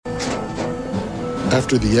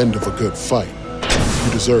After the end of a good fight,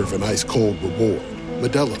 you deserve an ice-cold reward.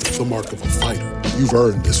 Modelo is the mark of a fighter. You've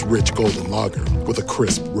earned this rich golden lager with a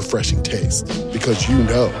crisp, refreshing taste. Because you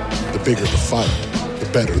know, the bigger the fight, the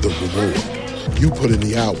better the reward. You put in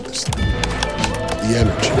the hours, the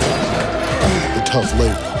energy, the tough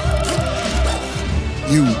labor.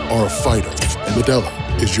 You are a fighter, and Modelo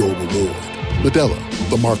is your reward. Modelo,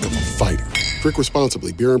 the mark of a fighter. Drink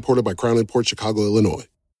responsibly. Beer imported by Crown Imports, Chicago, Illinois.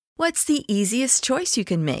 What's the easiest choice you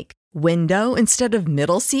can make? Window instead of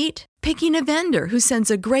middle seat? Picking a vendor who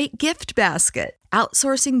sends a great gift basket?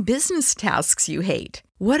 Outsourcing business tasks you hate?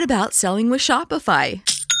 What about selling with Shopify?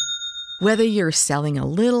 Whether you're selling a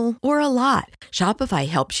little or a lot, Shopify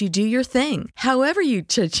helps you do your thing, however you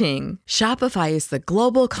cha-ching. Shopify is the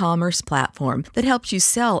global commerce platform that helps you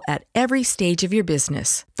sell at every stage of your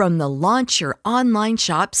business. From the launch your online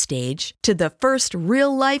shop stage to the first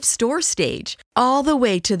real-life store stage, all the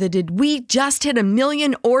way to the did we just hit a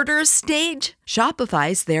million orders stage.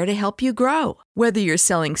 Shopify's there to help you grow. Whether you're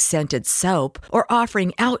selling scented soap or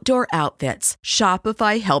offering outdoor outfits,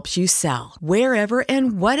 Shopify helps you sell. Wherever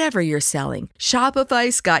and whatever you're selling,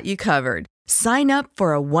 Shopify's got you covered. Sign up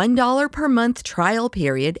for a $1 per month trial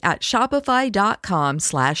period at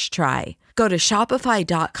shopify.com/try. Go to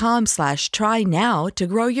shopify.com/try now to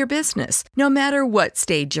grow your business, no matter what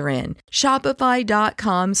stage you're in.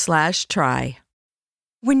 Shopify.com/try.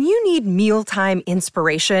 When you need mealtime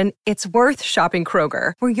inspiration, it's worth shopping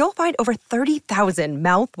Kroger, where you'll find over 30,000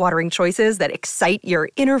 mouth-watering choices that excite your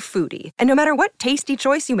inner foodie. And no matter what tasty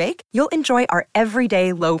choice you make, you'll enjoy our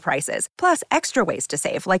everyday low prices, plus extra ways to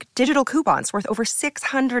save, like digital coupons worth over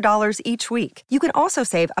 $600 each week. You can also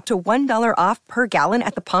save up to $1 off per gallon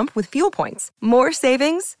at the pump with fuel points. More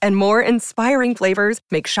savings and more inspiring flavors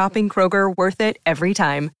make shopping Kroger worth it every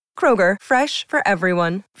time. Kroger, fresh for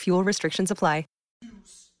everyone. Fuel restrictions apply.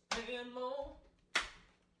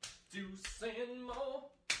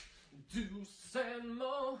 And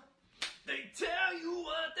more. They tell you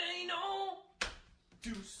what they know.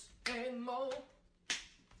 Deuce and Mo.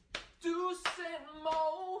 Deuce and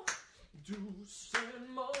Mo. Deuce and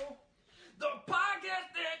Mo. The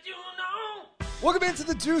podcast that you know. Welcome into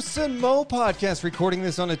the Deuce and Mo podcast. Recording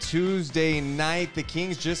this on a Tuesday night. The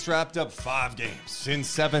Kings just wrapped up 5 games in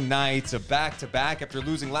 7 nights, a back-to-back after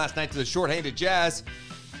losing last night to the shorthanded Jazz.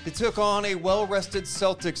 They took on a well-rested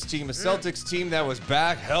Celtics team, a Celtics team that was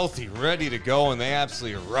back healthy, ready to go, and they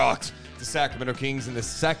absolutely rocked the Sacramento Kings in the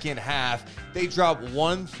second half. They dropped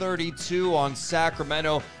 132 on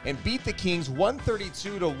Sacramento and beat the Kings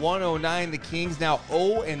 132-109. The Kings now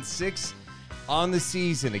 0-6 on the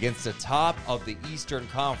season against the top of the Eastern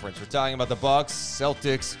Conference. We're talking about the Bucks,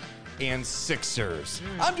 Celtics, and Sixers.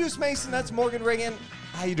 I'm Deuce Mason. That's Morgan Reagan.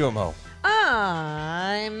 How you doing, Mo?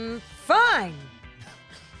 I'm fine.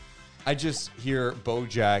 I just hear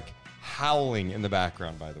Bojack howling in the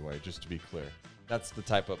background, by the way, just to be clear. That's the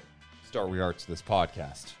type of start we are to this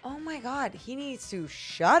podcast. Oh, my God. He needs to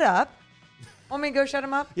shut up. Want me to go shut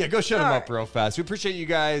him up? Yeah, go shut him up real fast. We appreciate you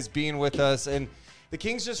guys being with us. And the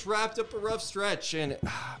Kings just wrapped up a rough stretch. And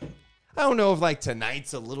I don't know if,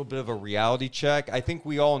 tonight's a little bit of a reality check. I think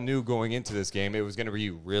we all knew going into this game it was going to be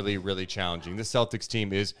really, really challenging. The Celtics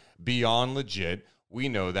team is beyond legit. We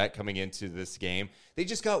know that coming into this game. They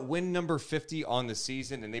just got win number 50 on the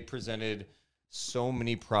season, and they presented so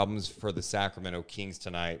many problems for the Sacramento Kings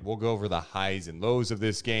tonight. We'll go over the highs and lows of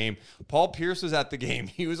this game. Paul Pierce was at the game.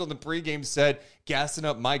 He was on the pregame set, gassing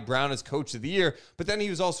up Mike Brown as Coach of the Year, but then he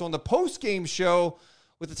was also on the postgame show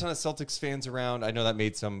with a ton of Celtics fans around. I know that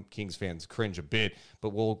made some Kings fans cringe a bit,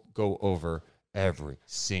 but we'll go over every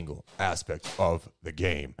single aspect of the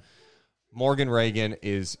game. Morgan Reagan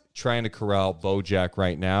is trying to corral Bojack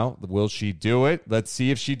right now. Will she do it? Let's see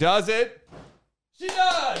if she does it. She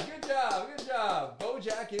does. Good job. Good job.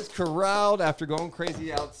 Bojack is corralled after going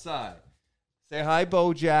crazy outside. Say hi,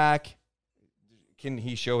 Bojack. Can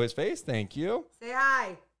he show his face? Thank you. Say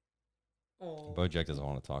hi. Oh. Bojack doesn't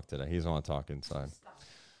want to talk today. He doesn't want to talk inside.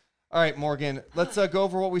 All right, Morgan, let's go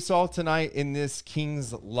over what we saw tonight in this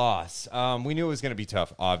Kings loss. We knew it was going to be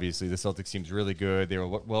tough, obviously. The Celtics team's really good. They were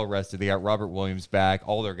well-rested. They got Robert Williams back.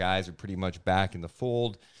 All their guys are pretty much back in the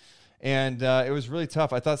fold. And it was really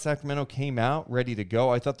tough. I thought Sacramento came out ready to go.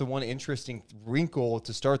 I thought the one interesting wrinkle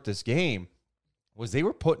to start this game was they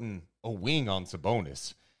were putting a wing on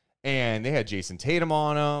Sabonis. And they had Jason Tatum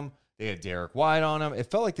on him. They had Derek White on him. It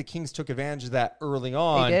felt like the Kings took advantage of that early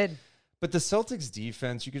on. They did. But the Celtics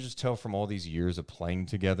defense, you could just tell from all these years of playing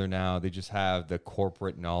together now, they just have the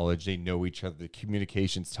corporate knowledge. They know each other. The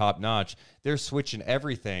communication's top notch. They're switching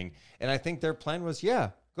everything. And I think their plan was,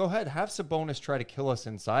 go ahead, have Sabonis try to kill us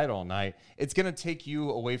inside all night. It's going to take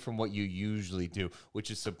you away from what you usually do, which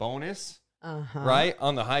is Sabonis, right,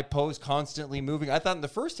 on the high post, constantly moving. I thought in the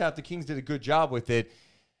first half, the Kings did a good job with it.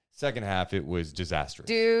 Second half, it was disastrous.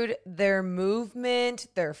 Dude, their movement,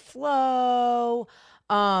 their flow,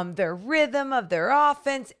 their rhythm of their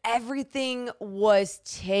offense, everything was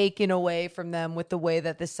taken away from them with the way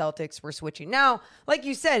that the Celtics were switching. Now, like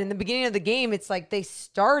you said, in the beginning of the game, it's like they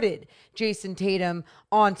started Jason Tatum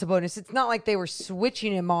on Sabonis. It's not like they were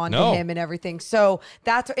switching him on to him and everything. So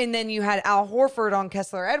and then you had Al Horford on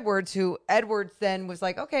Kessler Edwards, who Edwards then was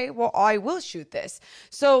like, okay, well, I will shoot this.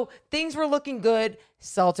 So things were looking good.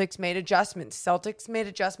 Celtics made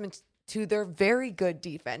adjustments to their very good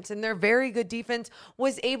defense. And their very good defense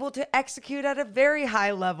was able to execute at a very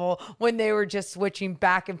high level when they were just switching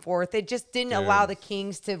back and forth. It just didn't allow the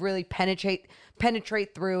Kings to really penetrate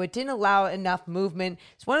through. It didn't allow enough movement.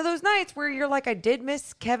 It's one of those nights where you're like, I did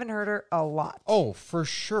miss Kevin Huerter a lot. Oh, for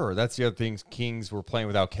sure. That's the other thing. Kings were playing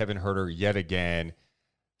without Kevin Huerter yet again.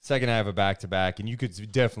 Second half of back-to-back, and you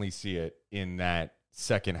could definitely see it in that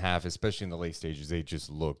second half, especially in the late stages. They just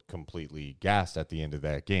looked completely gassed at the end of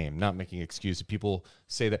that game. Not making excuses. People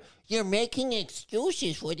say that you're making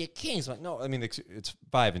excuses for the Kings. Like, no, I mean, it's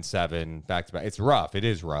 5 and 7 back to back. It's rough. It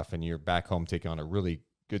is rough. And you're back home taking on a really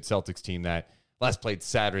good Celtics team that last played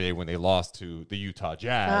Saturday when they lost to the Utah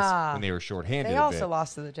Jazz when they were shorthanded. They also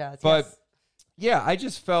lost to the Jazz. But yes. yeah, I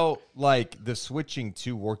just felt like the switching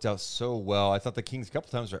too worked out so well. I thought the Kings a couple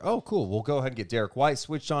times were, oh, cool, we'll go ahead and get Derek White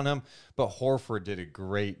switched on him. But Horford did a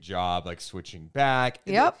great job, like switching back.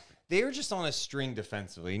 Yep. They were just on a string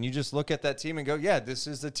defensively. And you just look at that team and go, yeah, this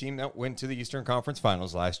is the team that went to the Eastern Conference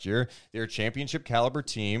Finals last year. They're a championship caliber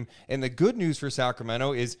team. And the good news for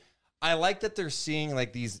Sacramento is I like that they're seeing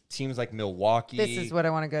like these teams like Milwaukee. This is what I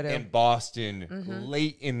want to go to. And Boston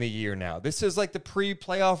late in the year now. This is like the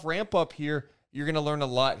pre-playoff ramp up here. You're going to learn a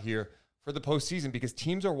lot here for the postseason because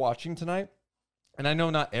teams are watching tonight. And I know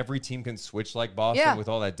not every team can switch like Boston with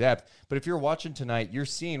all that depth. But if you're watching tonight, you're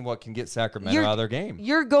seeing what can get Sacramento out of their game.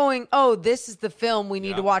 You're going, oh, this is the film we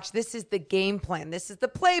need to watch. This is the game plan. This is the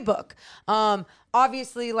playbook.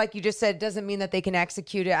 Obviously, like you just said, it doesn't mean that they can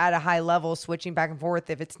execute it at a high level, switching back and forth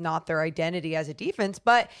if it's not their identity as a defense.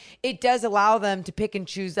 But it does allow them to pick and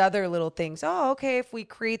choose other little things. Oh, okay, if we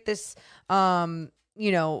create this,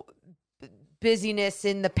 busyness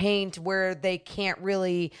in the paint where they can't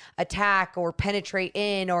really attack or penetrate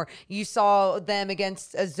in, or you saw them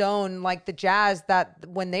against a zone like the Jazz that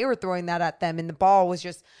when they were throwing that at them and the ball was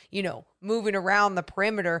just, moving around the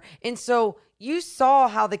perimeter. And so you saw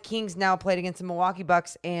how the Kings now played against the Milwaukee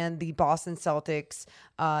Bucks and the Boston Celtics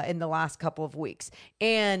in the last couple of weeks.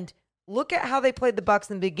 And look at how they played the Bucks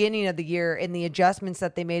in the beginning of the year and the adjustments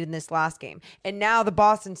that they made in this last game. And now the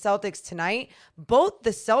Boston Celtics tonight, both the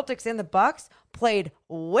Celtics and the Bucks played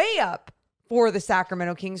way up for the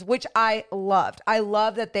Sacramento Kings, which I loved. I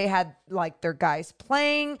love that they had like their guys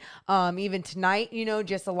playing. Even tonight,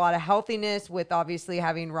 just a lot of healthiness with obviously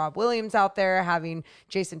having Rob Williams out there, having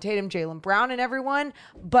Jason Tatum, Jaylen Brown, and everyone.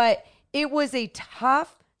 But it was a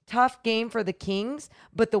tough game for the Kings.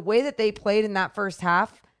 But the way that they played in that first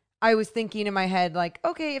half, I was thinking in my head, like,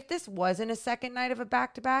 okay, if this wasn't a second night of a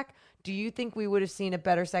back-to-back, do you think we would have seen a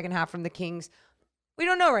better second half from the Kings? We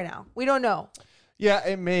don't know right now. We don't know. Yeah,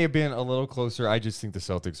 it may have been a little closer. I just think the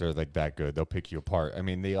Celtics are like that good. They'll pick you apart. I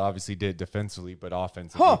mean, they obviously did defensively, but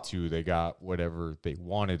offensively too, they got whatever they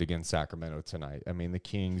wanted against Sacramento tonight. I mean, the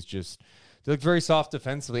Kings they looked very soft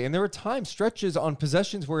defensively. And there were stretches on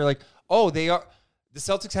possessions where you're like, oh, the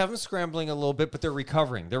Celtics have them scrambling a little bit, but they're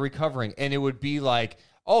recovering. And it would be like,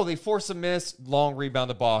 oh, they force a miss, long rebound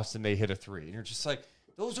to Boston, they hit a three. And you're just like,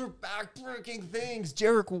 those are back-breaking things.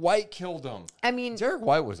 Derek White killed them. I mean, Derek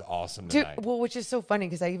White was awesome tonight. Dude, well, which is so funny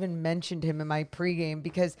because I even mentioned him in my pregame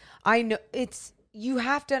because I know you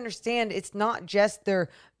have to understand it's not just their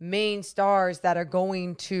main stars that are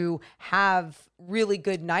going to have really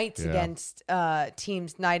good nights against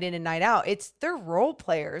teams night in and night out. It's their role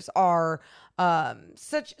players are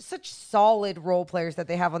such solid role players that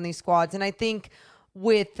they have on these squads. And I think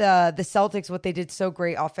with the Celtics, what they did so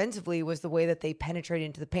great offensively was the way that they penetrated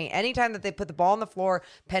into the paint. Anytime that they put the ball on the floor,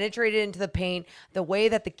 penetrated into the paint, the way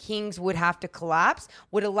that the Kings would have to collapse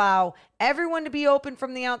would allow everyone to be open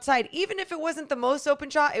from the outside. Even if it wasn't the most open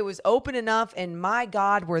shot, it was open enough. And my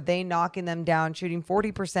God, were they knocking them down, shooting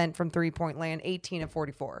 40% from three-point land, 18 of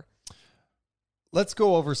 44. let's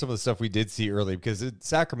go over some of the stuff we did see early because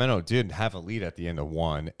Sacramento did have a lead at the end of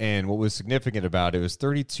one. And what was significant about it was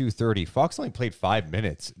 32-30. Fox only played 5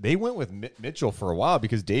 minutes. They went with Mitchell for a while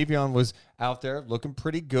because Davion was out there looking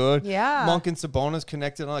pretty good. Yeah. Monk and Sabonis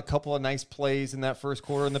connected on a couple of nice plays in that first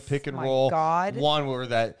quarter in the pick and roll. God. One where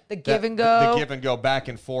the give and go. The give and go back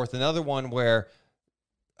and forth. Another one where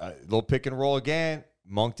little pick and roll again.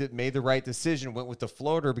 Monk made the right decision, went with the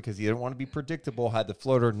floater because he didn't want to be predictable, had the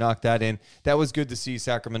floater, knocked that in. That was good to see.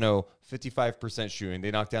 Sacramento, 55% shooting.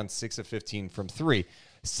 They knocked down 6 of 15 from 3.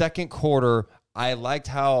 Second quarter, I liked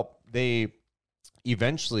how they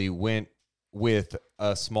eventually went with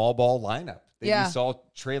a small ball lineup. You saw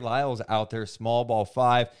Trey Lyles out there, small ball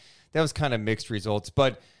 5. That was kind of mixed results.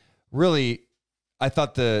 But really, I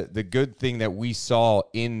thought the good thing that we saw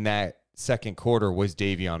in that second quarter was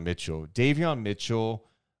Davion Mitchell. Davion Mitchell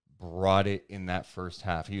brought it in that first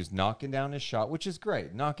half. He was knocking down his shot, which is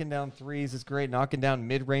great. Knocking down threes is great. Knocking down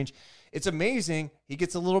mid-range. It's amazing. He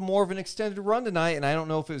gets a little more of an extended run tonight, and I don't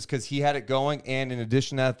know if it was because he had it going, and in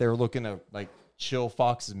addition to that, they were looking to chill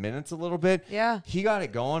Fox's minutes a little bit. Yeah. He got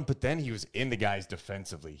it going, but then he was in the guys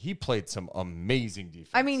defensively. He played some amazing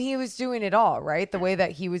defense. I mean, he was doing it all, right? The way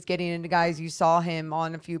that he was getting into guys, you saw him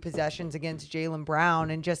on a few possessions against Jaylen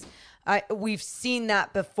Brown, and just we've seen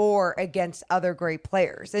that before against other great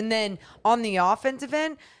players. And then on the offensive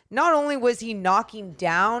end, not only was he knocking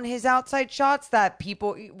down his outside shots that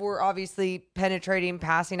people were obviously penetrating,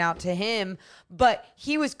 passing out to him, but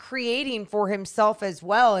he was creating for himself as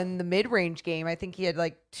well in the mid-range game. I think he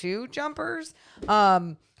had 2 jumpers.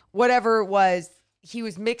 Whatever it was, he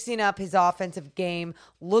was mixing up his offensive game,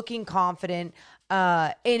 looking confident.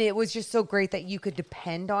 And it was just so great that you could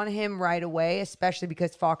depend on him right away, especially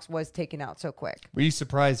because Fox was taken out so quick. Were you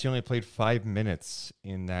surprised he only played 5 minutes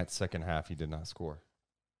in that second half? He did not score.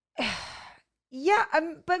 Yeah,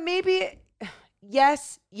 but maybe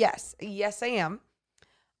yes, I am.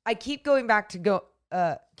 I keep going back to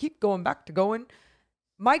going.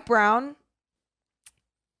 Mike Brown,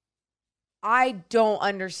 I don't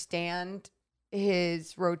understand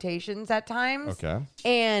his rotations at times. Okay.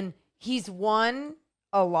 And he's won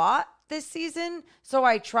a lot this season, so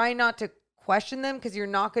I try not to question them because you're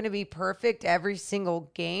not going to be perfect every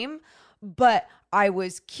single game. But I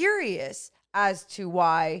was curious as to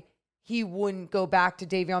why he wouldn't go back to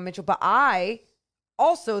Davion Mitchell. But I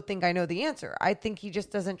also think I know the answer. I think he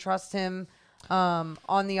just doesn't trust him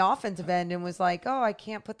on the offensive end and was like, oh, I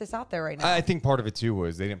can't put this out there right now. I think part of it, too,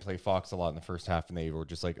 was they didn't play Fox a lot in the first half, and they were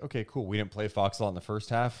just like, okay, cool. We didn't play Fox a lot in the first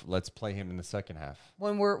half. Let's play him in the second half.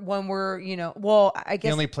 When we're I guess.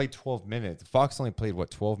 He only played 12 minutes. Fox only played,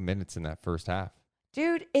 12 minutes in that first half?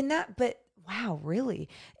 Dude, wow, really?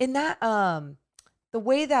 In that, the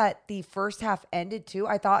way that the first half ended, too,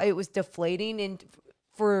 I thought it was deflating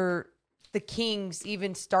for the Kings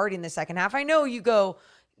even starting the second half. I know you go,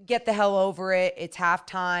 get the hell over it. It's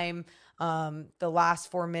halftime. The last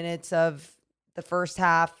 4 minutes of the first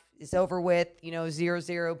half is over with,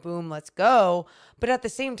 0-0, boom, let's go. But at the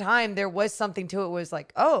same time, there was something to it. Was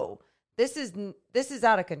like, oh, this is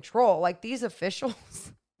out of control. Like these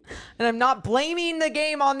officials, and I'm not blaming the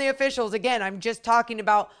game on the officials. Again, I'm just talking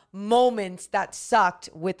about moments that sucked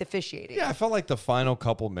with officiating. Yeah, I felt like the final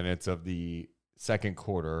couple minutes of the second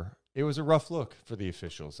quarter, it was a rough look for the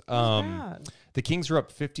officials. The Kings were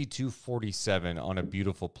up 52-47 on a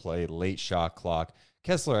beautiful play, late shot clock.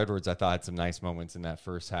 Kessler Edwards, I thought, had some nice moments in that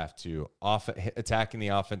first half, too. Attacking the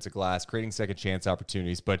offensive glass, creating second chance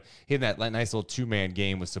opportunities, but hitting that nice little two-man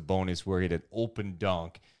game with Sabonis where he had an open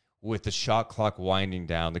dunk with the shot clock winding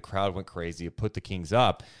down. The crowd went crazy. It put the Kings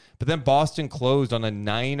up. But then Boston closed on a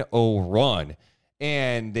 9-0 run,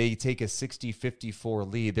 and they take a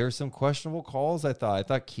 60-54 lead. There's some questionable calls, I thought. I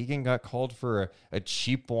thought Keegan got called for a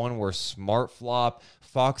cheap one where Smart flop.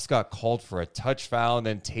 Fox got called for a touch foul, and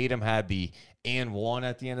then Tatum had the and one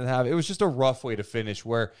at the end of the half. It was just a rough way to finish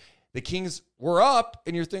where the Kings were up,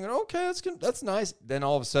 and you're thinking, okay, that's nice. Then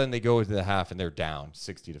all of a sudden they go into the half, and they're down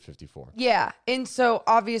 60-54. Yeah, and so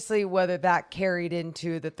obviously whether that carried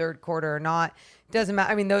into the third quarter or not, doesn't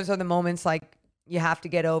matter. I mean, those are the moments like you have to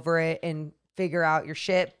get over it and figure out your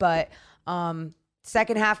shit. But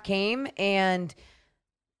second half came, and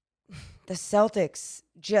the Celtics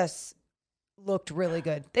just looked really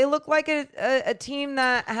good. They looked like a team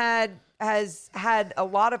that has had a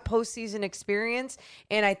lot of postseason experience,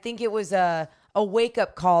 and I think it was a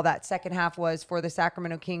wake-up call that second half was for the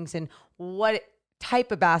Sacramento Kings and what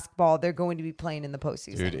type of basketball they're going to be playing in the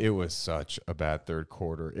postseason. Dude, it was such a bad third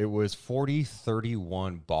quarter. It was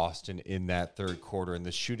 40-31 Boston in that third quarter, and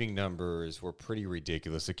the shooting numbers were pretty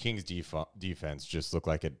ridiculous. The Kings' defense just looked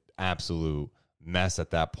like an absolute mess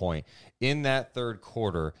at that point. In that third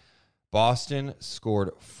quarter, Boston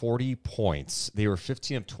scored 40 points. They were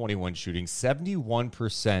 15 of 21 shooting,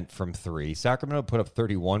 71% from three. Sacramento put up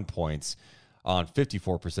 31 points on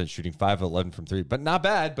 54% shooting, 5 of 11 from three. But not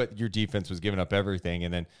bad, but your defense was giving up everything.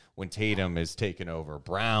 And then when Tatum is taken over,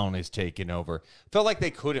 Brown is taken over, felt like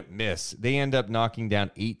they couldn't miss. They end up knocking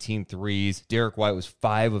down 18 threes. Derek White was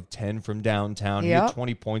 5 of 10 from downtown. He had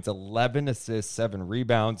 20 points, 11 assists, 7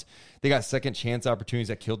 rebounds. They got second chance opportunities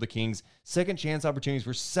that killed the Kings. Second chance opportunities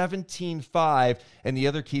were 17-5. And the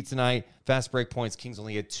other key tonight, fast break points. Kings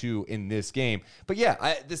only had 2 in this game. But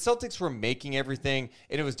yeah, the Celtics were making everything,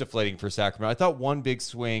 and it was deflating for Sacramento. I thought one big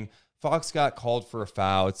swing, Fox got called for a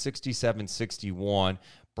foul. It's 67-61.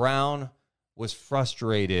 Brown was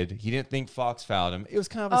frustrated. He didn't think Fox fouled him. It was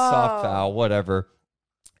kind of a soft foul, whatever.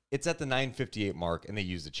 It's at the 9:58 mark, and they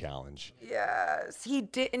used a challenge. Yes, he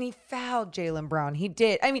did, and he fouled Jaylen Brown. He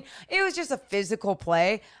did. I mean, it was just a physical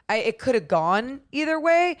play. It could have gone either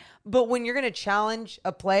way, but when you're going to challenge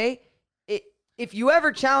a play, if you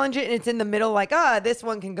ever challenge it and it's in the middle, like, this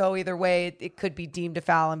one can go either way, it could be deemed a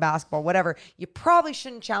foul in basketball, whatever, you probably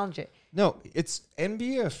shouldn't challenge it. No, it's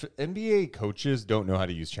NBA coaches don't know how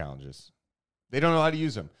to use challenges. They don't know how to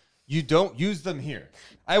use them. You don't use them here.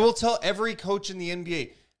 I will tell every coach in the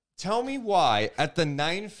NBA, tell me why at the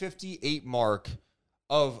 9:58 mark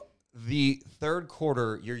of the third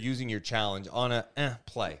quarter you're using your challenge on a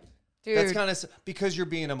play. Dude. That's kind of because you're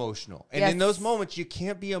being emotional. And in those moments, you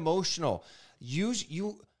can't be emotional.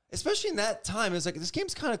 Especially in that time, it's like this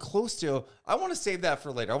game's kind of close to. I want to save that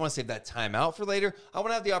for later. I want to save that timeout for later. I want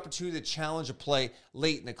to have the opportunity to challenge a play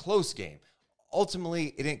late in a close game.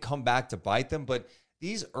 Ultimately, it didn't come back to bite them, but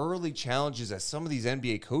these early challenges that some of these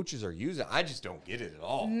NBA coaches are using, I just don't get it at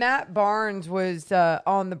all. Matt Barnes was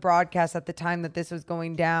on the broadcast at the time that this was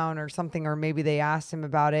going down or something, or maybe they asked him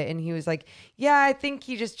about it, and he was like, yeah, I think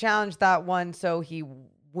he just challenged that one so he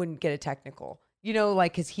wouldn't get a technical. You know,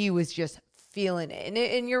 like, because he was just feeling it.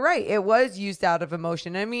 And you're right. It was used out of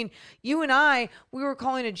emotion. I mean, you and I, we were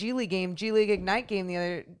calling a G League Ignite game the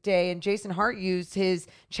other day, and Jason Hart used his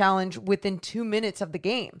challenge within 2 minutes of the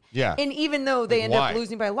game. Yeah. And even though they ended up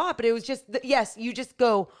losing by a lot, but it was just, yes, you just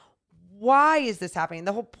go, why is this happening?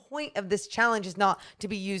 The whole point of this challenge is not to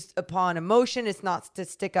be used upon emotion. It's not to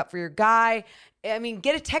stick up for your guy. I mean,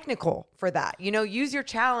 get a technical for that. You know, use your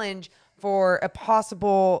challenge for a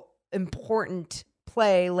possible important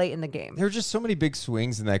play late in the game. There are just so many big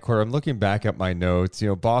swings in that quarter. I'm looking back at my notes. You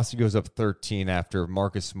know, Boston goes up 13 after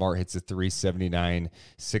Marcus Smart hits a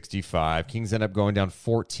 379-65. Kings end up going down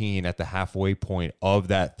 14 at the halfway point of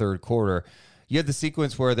that third quarter. You had the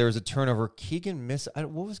sequence where there was a turnover. Keegan missed. What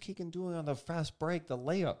was Keegan doing on the fast break, the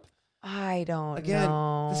layup? I don't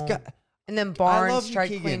know. This guy. And then Barnes tried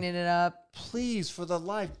Keegan. cleaning it up. Please, for the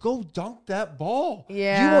life, go dunk that ball.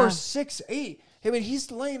 Yeah. You are 6'8". I mean, he's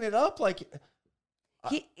laying it up like...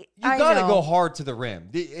 you I got to know. go hard to the rim,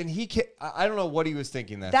 and he can't. I don't know what he was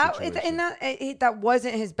thinking that situation. That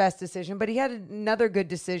wasn't his best decision, but he had another good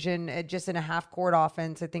decision just in a half court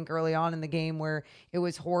offense. I think early on in the game where it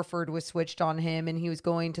was Horford was switched on him and he was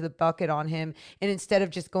going to the bucket on him, and instead of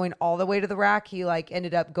just going all the way to the rack, he like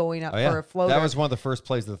ended up going up for a floater. That was one of the first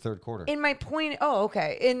plays of the third quarter. And my point,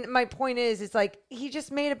 and my point is, it's like he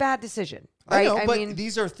just made a bad decision. Right? I know, but mean,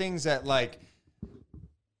 these are things that like.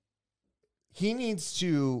 He needs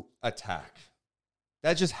to attack.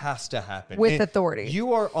 That just has to happen. With authority.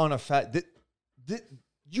 You are on a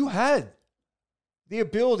you had the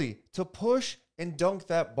ability to push and dunk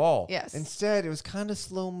that ball. Yes. Instead, it was kind of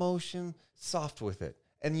slow motion, soft with it,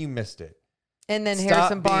 and you missed it. And then Stop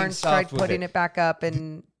Harrison being Barnes soft tried with putting it back up,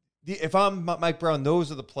 and if I'm Mike Brown,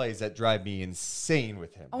 those are the plays that drive me insane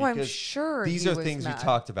with him. Oh, I'm because sure these he are was things mad. we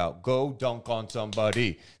talked about. Go dunk on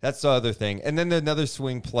somebody. That's the other thing. And then another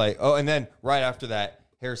swing play. Oh, and then right after that,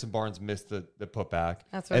 Harrison Barnes missed the putback.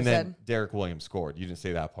 That's what and I then said. Derek Williams scored. You didn't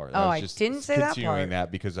say that part. Oh, I was I just didn't say that part. continuing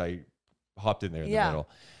that because I hopped in there in the middle.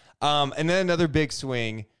 And then another big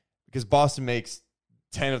swing because Boston makes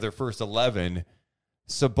 10 of their first 11.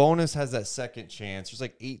 Sabonis has that second chance. There's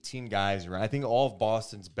like 18 guys around. I think all of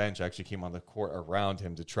Boston's bench actually came on the court around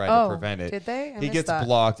him to try to prevent it. Did they? He gets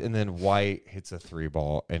blocked, and then White hits a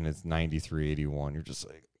 3-ball, and it's 93-81. You're just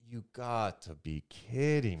like, you got to be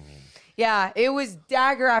kidding me. Yeah, it was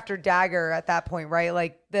dagger after dagger at that point, right?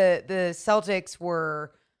 Like the Celtics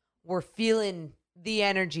were feeling the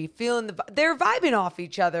energy, they're vibing off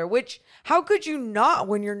each other, which how could you not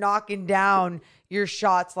when you're knocking down your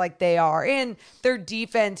shots like they are? And their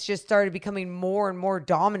defense just started becoming more and more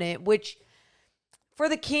dominant, which for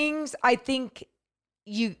the Kings, I think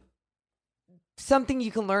something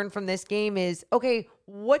you can learn from this game is, okay,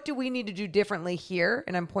 what do we need to do differently here?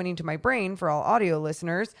 And I'm pointing to my brain for all audio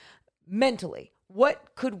listeners, mentally.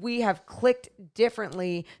 What could we have clicked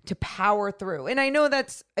differently to power through? And I know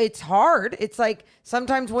it's hard. It's like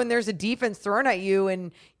sometimes when there's a defense thrown at you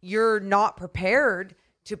and you're not prepared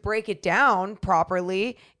to break it down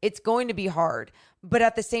properly, it's going to be hard. But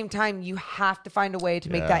at the same time, you have to find a way to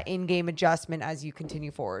make that in-game adjustment as you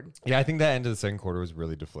continue forward. Yeah, I think that end of the second quarter was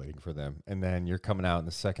really deflating for them. And then you're coming out in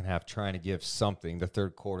the second half trying to give something. The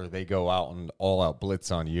third quarter, they go out and all-out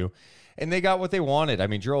blitz on you. And they got what they wanted. I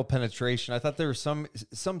mean, dribble penetration. I thought there were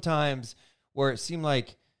sometimes where it seemed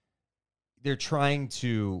like they're trying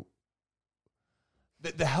to –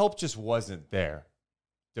 the help just wasn't there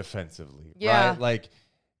defensively, right? Like –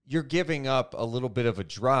 you're giving up a little bit of a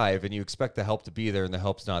drive and you expect the help to be there and the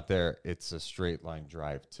help's not there. It's a straight line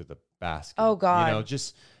drive to the basket. Oh, God. You know,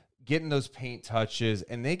 just getting those paint touches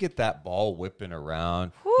and they get that ball whipping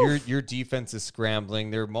around. Your defense is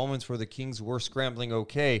scrambling. There are moments where the Kings were scrambling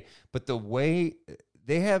okay, but the way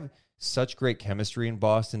they have such great chemistry in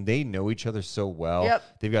Boston, they know each other so well. Yep.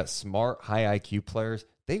 They've got smart, high IQ players.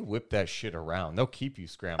 They whip that shit around. They'll keep you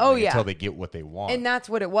scrambling until they get what they want. And that's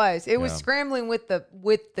what it was. It was scrambling with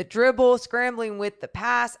the dribble, scrambling with the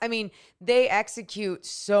pass. I mean, they execute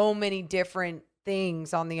so many different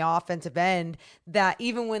things on the offensive end that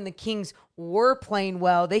even when the Kings were playing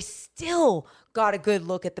well, they still got a good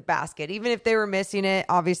look at the basket. Even if they were missing it,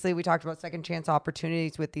 obviously we talked about second chance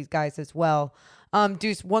opportunities with these guys as well.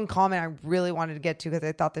 Deuce, one comment I really wanted to get to because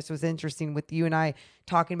I thought this was interesting with you and I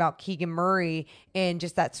talking about Keegan Murray and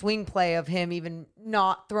just that swing play of him even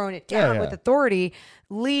not throwing it down with authority.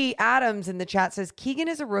 Lee Adams in the chat says, Keegan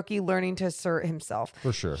is a rookie learning to assert himself.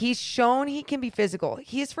 For sure. He's shown he can be physical.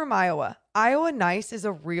 He's from Iowa. Iowa nice is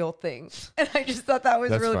a real thing. And I just thought that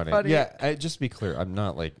was really funny. Yeah, just to be clear, I'm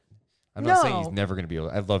not saying he's never going to be able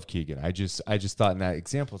to. I love Keegan. I just thought in that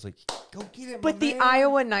example, it's like, go get him. But the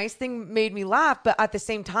Iowa nice thing made me laugh. But at the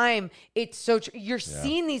same time, it's so you're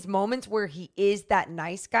seeing these moments where he is that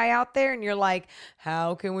nice guy out there. And you're like,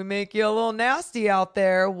 how can we make you a little nasty out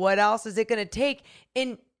there? What else is it going to take?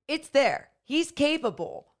 And it's there. He's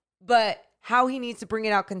capable. But how he needs to bring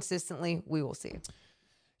it out consistently, we will see.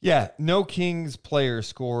 Yeah, no Kings player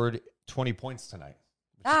scored 20 points tonight.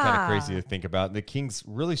 Which is kind of crazy to think about. The Kings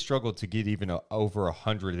really struggled to get even over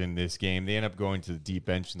 100 in this game. They end up going to the deep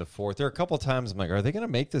bench in the fourth. There are a couple of times I'm like, are they going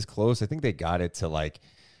to make this close? I think they got it to like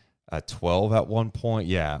 12 at one point.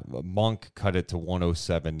 Yeah, Monk cut it to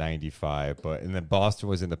 107.95. And then Boston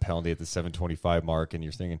was in the penalty at the 7:25 mark. And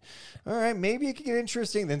you're thinking, all right, maybe it could get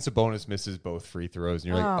interesting. Then Sabonis misses both free throws.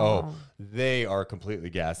 And you're like, oh, they are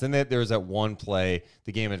completely gassed. And then there was that one play.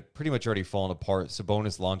 The game had pretty much already fallen apart.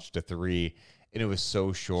 Sabonis launched a three. And it was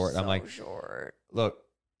so short. I'm like, look,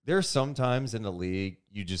 there's some times in the league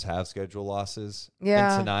you just have schedule losses.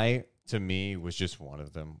 Yeah. And tonight, to me, was just one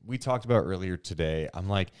of them. We talked about earlier today. I'm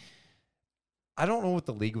like, I don't know what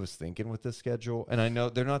the league was thinking with this schedule. And I know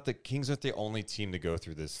the Kings aren't the only team to go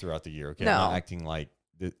through this throughout the year. Okay, no. I'm not acting like,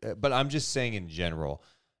 but I'm just saying in general.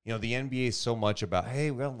 You know, the NBA is so much about, hey,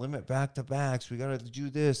 we got to limit back-to-backs. We got to do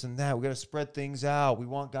this and that. We got to spread things out. We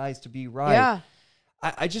want guys to be right. Yeah.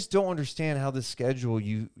 I just don't understand how the schedule,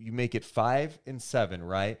 you make it 5 and 7,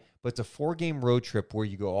 right? But it's a 4-game road trip where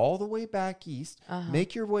you go all the way back east,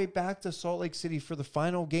 make your way back to Salt Lake City for the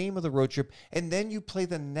final game of the road trip, and then you play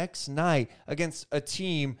the next night against a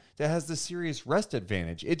team that has the serious rest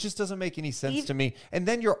advantage. It just doesn't make any sense to me. And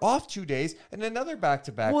then you're off 2 days and another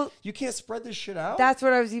back-to-back. Well, you can't spread this shit out. That's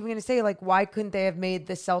what I was even going to say. Like, why couldn't they have made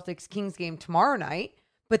the Celtics-Kings game tomorrow night?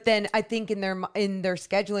 But then I think in their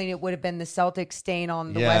scheduling, it would have been the Celtics staying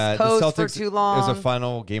on the West Coast for too long. It was a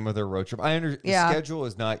final game of their road trip. The schedule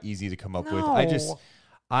is not easy to come up with.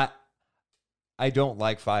 I don't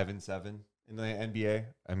like 5 and 7 in the NBA.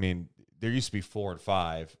 I mean, there used to be 4 and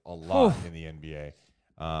 5 a lot in the NBA,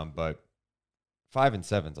 but 5 and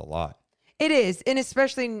 7's a lot. It is, and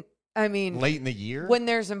especially. I mean, late in the year when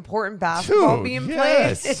there's important basketball being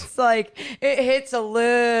played, it's like it hits a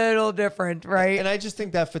little different, right? And I just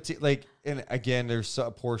think that fatigue, and again, there's a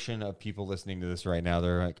portion of people listening to this right now.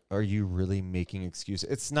 They're like, "Are you really making excuses?"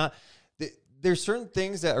 It's not. There's certain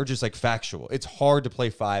things that are just like factual. It's hard to play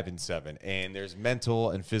 5 and 7, and there's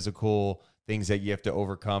mental and physical things that you have to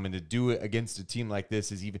overcome, and to do it against a team like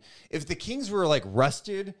this is even if the Kings were like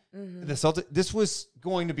rested, the Celtics, this was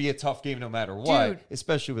going to be a tough game no matter what. Dude,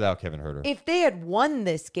 especially without Kevin Huerter. If they had won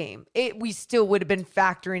this game, we still would have been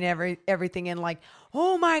factoring everything in. Like,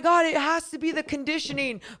 oh my God, it has to be the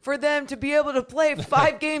conditioning for them to be able to play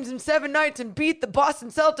 5 games in 7 nights and beat the Boston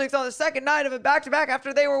Celtics on the second night of a back-to-back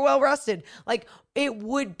after they were well rested. Like, it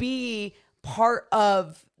would be part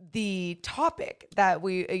of the topic that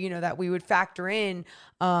we would factor in.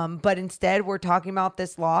 But instead we're talking about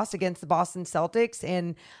this loss against the Boston Celtics,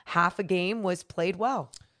 and half a game was played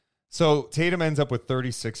well. So Tatum ends up with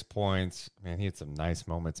 36 points. Man, he had some nice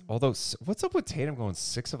moments. Although, what's up with Tatum going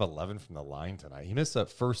 6 of 11 from the line tonight? He missed that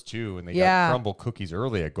first two, and they got crumble cookies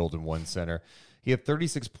early at Golden One Center. He had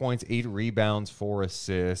 36 points, 8 rebounds, 4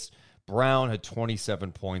 assists. Brown had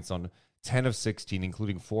 27 points on 10 of 16,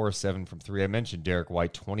 including 4 of 7 from 3. I mentioned Derek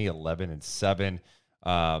White, 20, 11, and 7.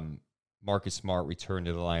 Marcus Smart returned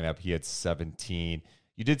to the lineup. He had 17.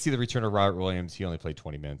 You did see the return of Robert Williams. He only played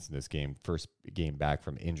 20 minutes in this game. First game back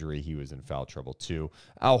from injury. He was in foul trouble too.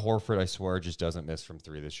 Al Horford, I swear, just doesn't miss from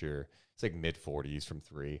 3 this year. It's like mid-40s from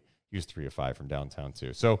 3. He was 3 of 5 from downtown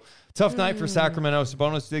too. So tough night for Sacramento.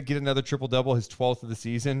 Sabonis did get another triple-double, his 12th of the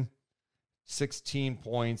season. 16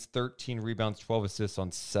 points, 13 rebounds, 12 assists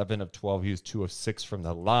on 7 of 12. He was 2 of 6 from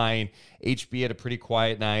the line. HB had a pretty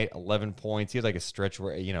quiet night, 11 points. He had like a stretch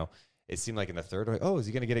where, it seemed like in the third, like, is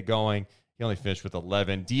he going to get it going? He only finished with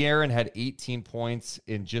 11. De'Aaron had 18 points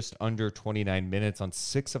in just under 29 minutes on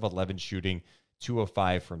 6 of 11 shooting, 2 of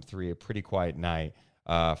 5 from 3. A pretty quiet night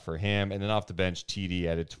for him. And then off the bench, TD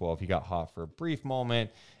added 12. He got hot for a brief moment,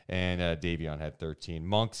 and Davion had 13.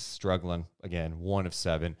 Monk's struggling, again, 1 of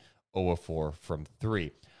 7, 0 of 4 from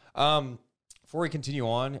 3. Before we continue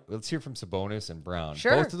on, let's hear from Sabonis and Brown.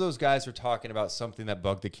 Sure. Both of those guys are talking about something that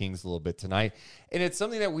bugged the Kings a little bit tonight, and it's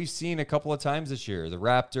something that we've seen a couple of times this year. The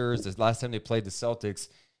Raptors, the last time they played the Celtics,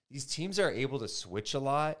 these teams are able to switch a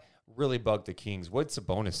lot, really bugged the Kings. What did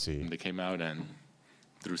Sabonis see? They came out and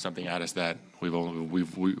threw something at us that we've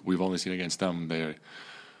only seen against them. They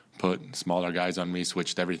put smaller guys on me,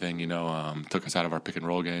 switched everything, took us out of our pick and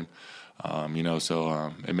roll game.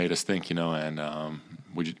 So it made us think, and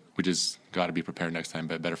we just got to be prepared next time,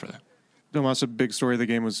 but better for that. Domas, a big story of the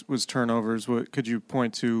game was turnovers. What could you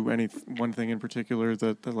point to one thing in particular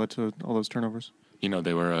that led to all those turnovers?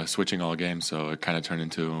 They were switching all game, so it kind of turned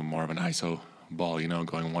into more of an ISO ball,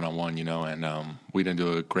 going one-on-one, and we didn't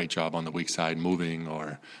do a great job on the weak side moving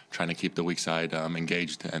or trying to keep the weak side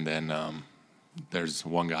engaged, and then there's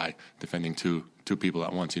one guy defending two people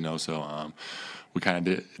at once, so we kind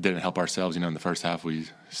of didn't help ourselves, in the first half. We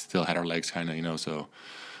still had our legs kind of, so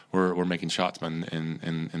we're making shots, but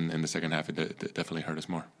in the second half, it definitely hurt us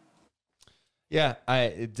more. Yeah,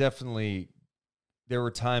 there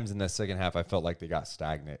were times in that second half I felt like they got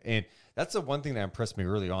stagnant. And that's the one thing that impressed me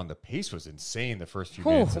early on. The pace was insane the first few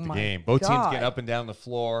minutes of the game. Both teams getting up and down the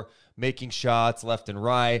floor, making shots left and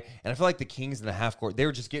right. And I feel like the Kings in the half court, they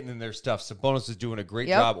were just getting in their stuff. Sabonis was doing a great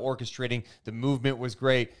job orchestrating. The movement was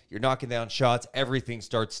great. You're knocking down shots. Everything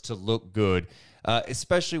starts to look good,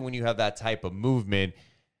 especially when you have that type of movement.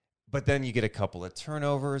 But then you get a couple of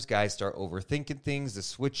turnovers. Guys start overthinking things, the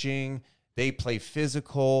switching. They play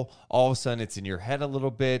physical. All of a sudden, it's in your head a little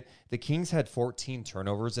bit. The Kings had 14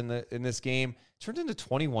 turnovers in this game. Turned into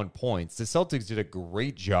 21 points. The Celtics did a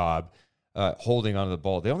great job holding onto the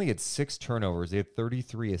ball. They only had 6 turnovers. They had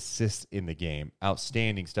 33 assists in the game.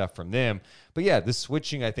 Outstanding stuff from them. But yeah, the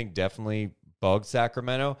switching, I think, definitely bugged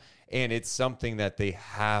Sacramento. And it's something that they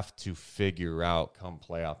have to figure out come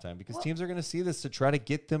playoff time, because teams are going to see this to try to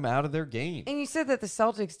get them out of their game. And you said that the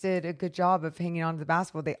Celtics did a good job of hanging on to the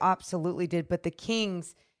basketball. They absolutely did. But the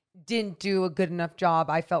Kings didn't do a good enough job,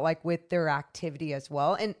 I felt like, with their activity as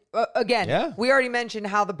well. And again, we already mentioned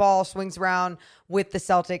how the ball swings around with the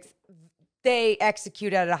Celtics. They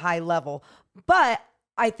execute at a high level. But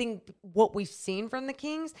I think what we've seen from the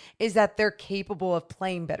Kings is that they're capable of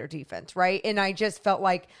playing better defense, right? And I just felt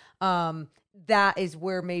like that is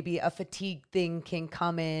where maybe a fatigue thing can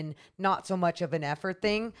come in, not so much of an effort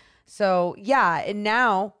thing. So, yeah, and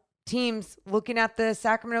now teams looking at the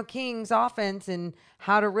Sacramento Kings offense and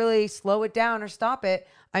how to really slow it down or stop it.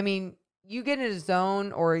 I mean, you get in a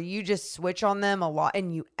zone or you just switch on them a lot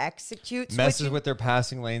and you execute. Messes with their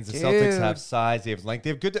passing lanes. The Celtics have size. They have length.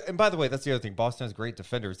 They have good. And by the way, that's the other thing. Boston has great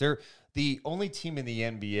defenders. They're the only team in the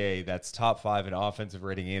NBA that's top 5 in offensive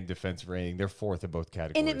rating and defensive rating. They're 4th in both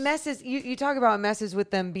categories. And it messes. You talk about it messes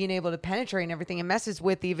with them being able to penetrate and everything. It messes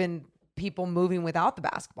with even people moving without the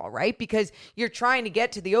basketball, right? Because you're trying to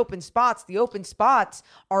get to the open spots. The open spots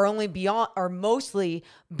are mostly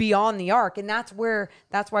beyond the arc. And that's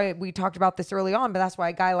why we talked about this early on, but that's why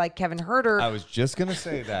a guy like Kevin Huerter, I was just going to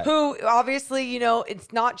say that, who obviously,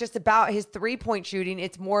 it's not just about his 3-point shooting.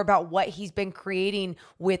 It's more about what he's been creating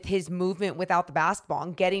with his movement without the basketball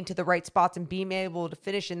and getting to the right spots and being able to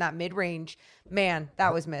finish in that mid-range. Man,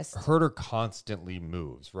 that was missed. Huerter constantly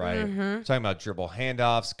moves, right? Talking about dribble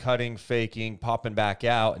handoffs, cutting, faking, popping back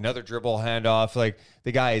out, another dribble handoff. Like,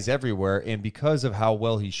 the guy is everywhere. And because of how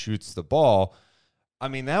well he shoots the ball, I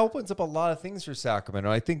mean, that opens up a lot of things for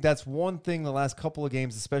Sacramento. I think that's one thing the last couple of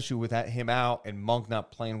games, especially with him out and Monk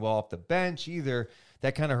not playing well off the bench either,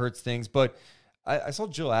 that kind of hurts things. But I saw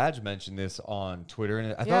Jill Adge mention this on Twitter,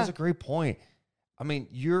 and I thought it was a great point. I mean,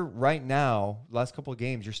 you're right now, last couple of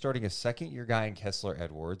games, you're starting a second-year guy in Kessler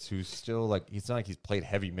Edwards, who's still like, it's not like he's played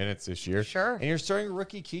heavy minutes this year. Sure. And you're starting a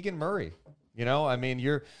rookie Keegan Murray. You know, I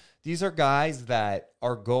mean, these are guys that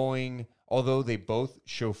are going, although they both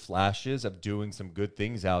show flashes of doing some good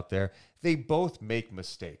things out there, they both make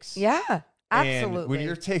mistakes. Yeah, absolutely. And when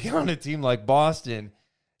you're taking on a team like Boston,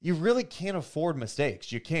 you really can't afford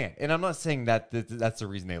mistakes. You can't. And I'm not saying that that's the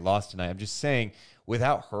reason they lost tonight. I'm just saying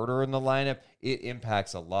without Herter in the lineup, it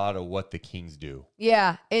impacts a lot of what the Kings do.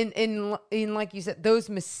 Yeah, and like you said, those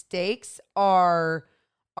mistakes are...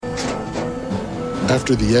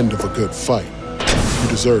 After the end of a good fight, you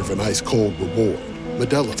deserve an ice-cold reward.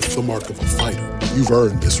 Modelo is the mark of a fighter. You've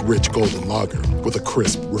earned this rich golden lager with a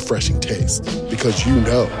crisp, refreshing taste. Because you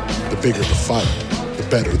know, the bigger the fight, the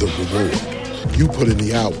better the reward. You put in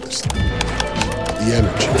the hours, the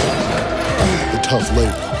energy, the tough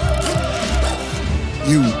labor.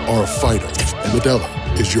 You are a fighter, and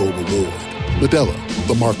Modelo is your reward. Modelo,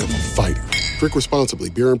 the mark of a fighter. Drink responsibly.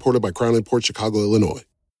 Beer imported by Crown Imports, Chicago, Illinois.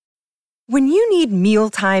 When you need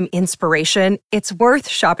mealtime inspiration, it's worth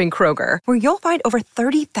shopping Kroger, where you'll find over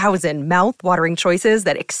 30,000 mouth-watering choices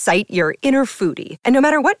that excite your inner foodie. And no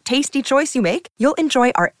matter what tasty choice you make, you'll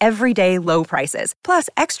enjoy our everyday low prices, plus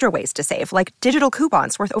extra ways to save, like digital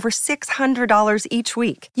coupons worth over $600 each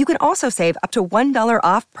week. You can also save up to $1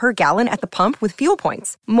 off per gallon at the pump with fuel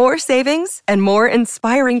points. More savings and more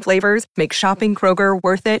inspiring flavors make shopping Kroger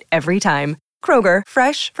worth it every time. Kroger,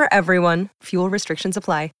 fresh for everyone. Fuel restrictions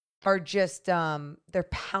apply. Are just they're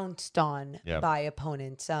pounced on by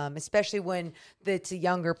opponents, especially when it's a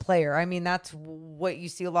younger player. I mean, that's what you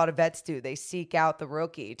see a lot of vets do. They seek out the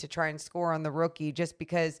rookie to try and score on the rookie just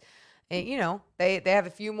because, you know, they have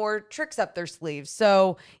a few more tricks up their sleeves.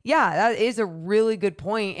 So, yeah, that is a really good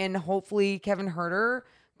point, and hopefully Kevin Herter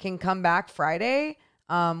can come back Friday.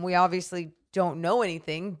 We obviously don't know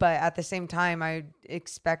anything, but at the same time, I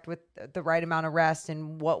expect with the right amount of rest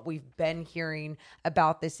and what we've been hearing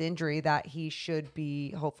about this injury that he should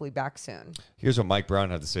be hopefully back soon. Here's what Mike Brown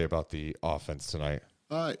had to say about the offense tonight.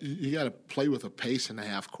 You got to play with a pace in the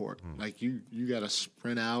half court. Like you got to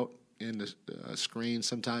sprint out in the screen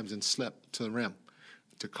sometimes and slip to the rim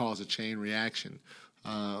to cause a chain reaction.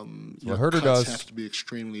 Your Herter cuts does have to be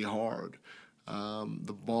extremely hard.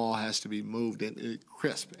 The ball has to be moved and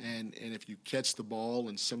crisp. And if you catch the ball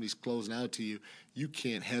and somebody's closing out to you, you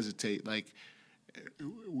can't hesitate. Like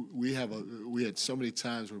we had so many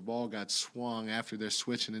times where the ball got swung after they're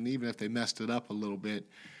switching, and even if they messed it up a little bit,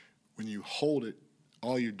 when you hold it,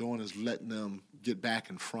 all you're doing is letting them get back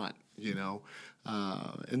in front, you know.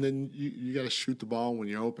 And then you got to shoot the ball when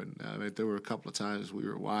you're open. I mean, there were a couple of times we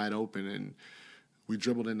were wide open and we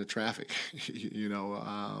dribbled into traffic, you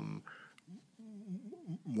know.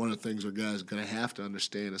 One of the things our guys are going to have to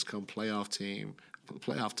understand is come playoff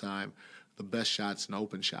time, the best shot's an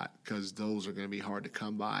open shot because those are going to be hard to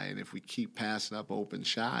come by. And if we keep passing up open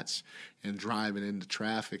shots and driving into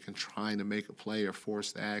traffic and trying to make a play or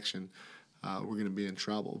force the action, we're going to be in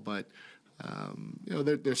trouble. But, you know,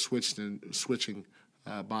 they're switching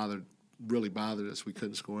really bothered us. We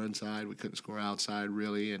couldn't score inside. We couldn't score outside,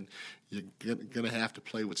 really. And you're going to have to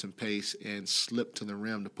play with some pace and slip to the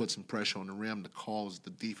rim to put some pressure on the rim to cause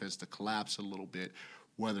the defense to collapse a little bit,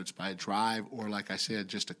 whether it's by a drive or, like I said,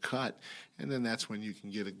 just a cut. And then that's when you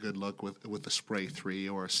can get a good look with a spray three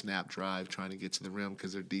or a snap drive trying to get to the rim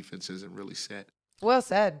because their defense isn't really set. Well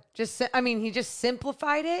said. He just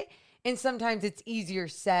simplified it, and sometimes it's easier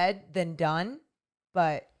said than done.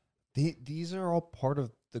 But these are all part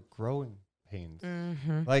of the growing pains.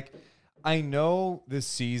 Mm-hmm. Like, I know this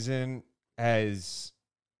season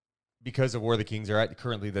because of where the Kings are at,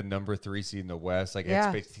 currently the number 3 seed in the West, like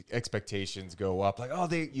expectations go up. Like,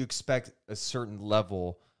 you expect a certain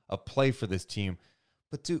level of play for this team.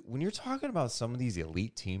 But dude, when you're talking about some of these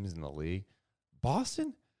elite teams in the league,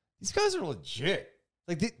 Boston, these guys are legit.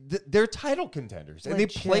 Like they're title contenders, and they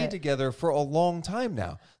played together for a long time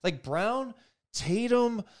now. Like Brown,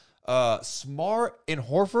 Tatum, Smart, and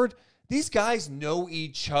Horford, these guys know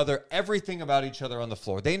each other, everything about each other on the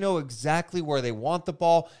floor. They know exactly where they want the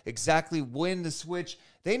ball, exactly when to switch.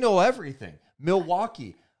 They know everything.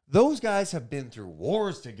 Milwaukee, those guys have been through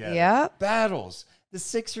wars together, battles. The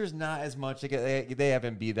Sixers, not as much. They have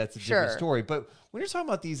Embiid. That's a different story. But when you're talking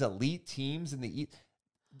about these elite teams in the East,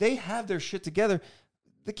 they have their shit together.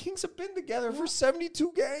 the Kings have been together for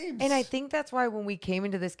 72 games. And I think that's why when we came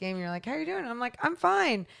into this game, you're like, how are you doing? I'm like, I'm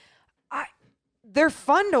fine. They're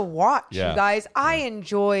fun to watch, you guys. I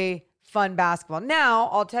enjoy fun basketball. Now,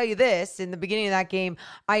 I'll tell you this. In the beginning of that game,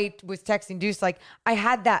 I was texting Deuce, like, I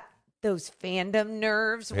had those fandom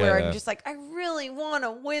nerves where I'm just like, I really want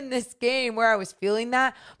to win this game, where I was feeling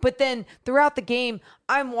that. But then throughout the game,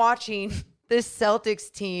 I'm watching this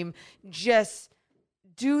Celtics team just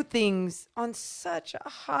do things on such a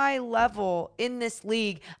high level in this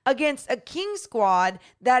league against a King squad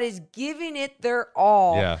that is giving it their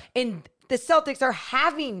all. Yeah. And the Celtics are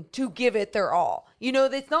having to give it their all. You know,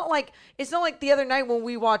 it's not like the other night when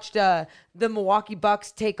we watched the Milwaukee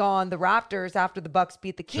Bucks take on the Raptors after the Bucks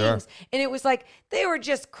beat the Kings. Sure. And it was like they were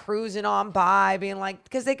just cruising on by, being like,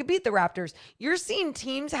 because they could beat the Raptors. You're seeing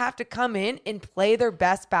teams have to come in and play their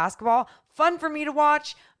best basketball. Fun for me to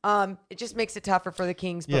watch. It just makes it tougher for the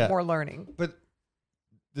Kings, but more learning. But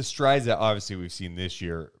the strides that obviously we've seen this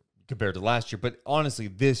year compared to last year, but honestly,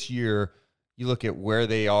 this year, you look at where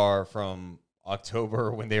they are from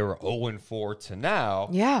October when they were 0-4 to now.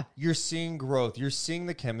 Yeah. You're seeing growth. You're seeing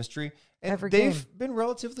the chemistry. And they've been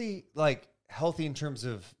relatively healthy in terms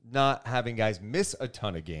of not having guys miss a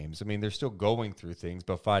ton of games. I mean, they're still going through things,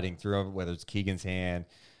 but fighting through them, whether it's Keegan's hand,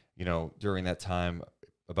 during that time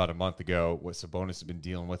about a month ago, what Sabonis has been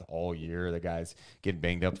dealing with all year. The guys getting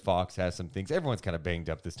banged up. Fox has some things. Everyone's kind of banged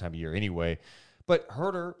up this time of year anyway. But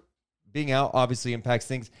Herter being out obviously impacts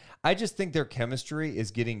things. I just think their chemistry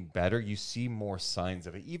is getting better. You see more signs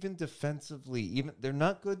of it, even defensively. Even they're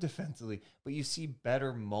not good defensively, but you see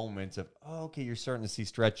better moments of, okay, you're starting to see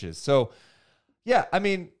stretches. So, yeah, I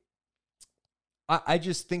mean, I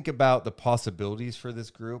just think about the possibilities for this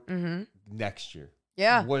group next year.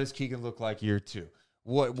 Yeah, what does Keegan look like year 2?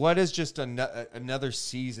 What is just another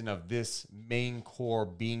season of this main core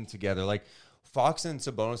being together? Like, Fox and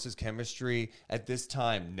Sabonis' chemistry at this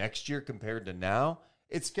time next year compared to now,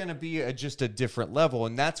 it's going to be just a different level.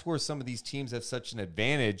 And that's where some of these teams have such an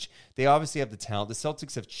advantage. They obviously have the talent. The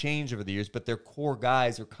Celtics have changed over the years, but their core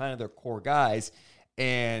guys are kind of their core guys.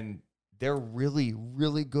 And they're really,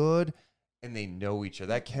 really good. And they know each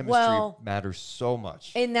other. That chemistry matters so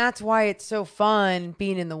much. And that's why it's so fun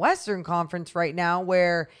being in the Western Conference right now,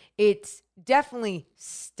 where it's definitely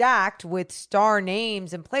stacked with star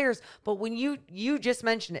names and players. But when you just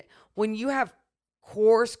mentioned it, when you have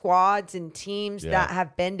core squads and teams that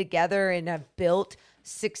have been together and have built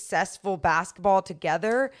successful basketball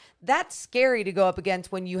together, that's scary to go up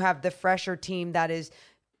against when you have the fresher team that is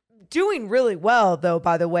doing really well, though,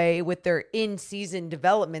 by the way, with their in-season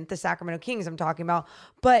development, the Sacramento Kings I'm talking about.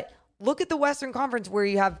 But look at the Western Conference where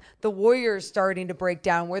you have the Warriors starting to break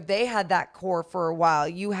down, where they had that core for a while.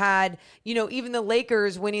 You had, even the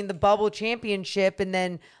Lakers winning the bubble championship, and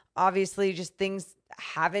then obviously just things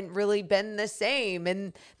haven't really been the same.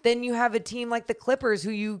 And then you have a team like the Clippers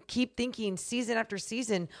who you keep thinking season after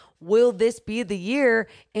season, will this be the year?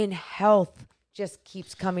 And health just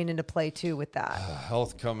keeps coming into play too with that.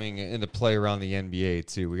 Health coming into play around the NBA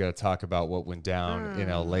too. We got to talk about what went down in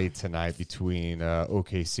LA tonight between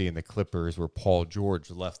OKC and the Clippers, where Paul George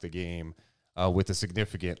left the game with a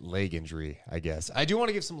significant leg injury, I guess. I do want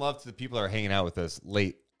to give some love to the people that are hanging out with us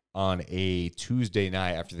late on a Tuesday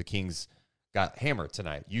night after the Kings got hammered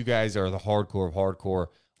tonight. You guys are the hardcore of hardcore.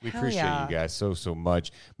 We appreciate you guys so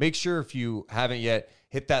much. Make sure, if you haven't yet,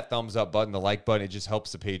 hit that thumbs up button, the like button. It just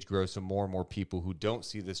helps the page grow so more and more people who don't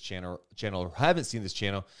see this channel or haven't seen this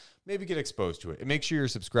channel maybe get exposed to it. And make sure you're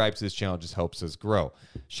subscribed to this channel. It just helps us grow.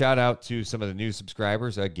 Shout out to some of the new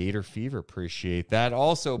subscribers. Gator Fever, appreciate that.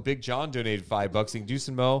 Also, Big John donated $5. Saying, Deuce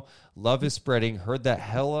and Mo, love is spreading. Heard that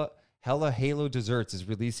Hella Halo Desserts is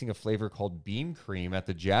releasing a flavor called Beam Cream at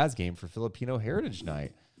the Jazz game for Filipino Heritage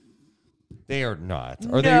Night. They are not.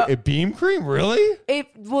 Are they a Beam Cream? Really?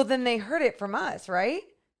 Well, then they heard it from us, right?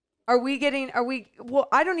 Well,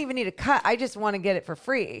 I don't even need a cut. I just want to get it for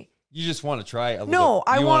free. You just want to try a little? No,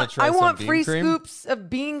 I want free scoops of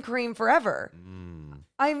Beam Cream forever.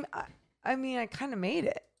 I kind of made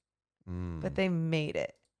it, but they made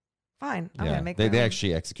it. Fine, I'm gonna make it. They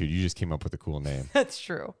actually executed. You just came up with a cool name. That's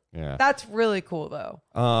true. Yeah, that's really cool though.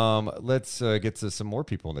 Let's get to some more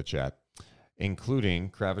people in the chat, including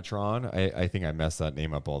Kravitron. I think I mess that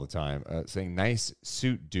name up all the time. Saying, nice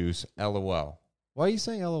suit, Deuce. LOL. Why are you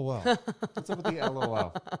saying LOL? What's up with the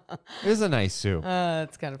LOL? It is a nice suit.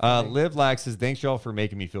 It's kind of funny. Liv Lax says, thanks y'all for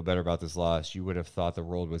making me feel better about this loss. You would have thought the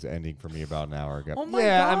world was ending for me about an hour ago. Oh my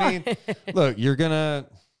God. I mean, look, you're going to...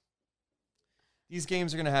 These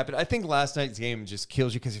games are going to happen. I think last night's game just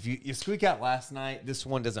kills you because if you squeak out last night, this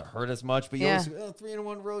one doesn't hurt as much. But you always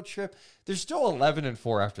 3-1 road trip. There's still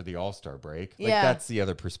 11-4 after the All-Star break. Like that's the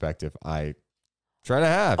other perspective I try to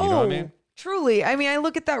have. You know what I mean? Truly. I mean, I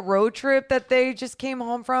look at that road trip that they just came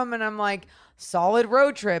home from, and I'm like, solid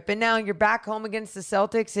road trip. And now you're back home against the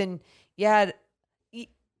Celtics, and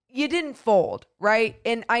you didn't fold, right?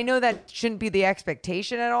 And I know that shouldn't be the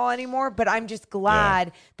expectation at all anymore, but I'm just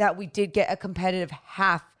glad that we did get a competitive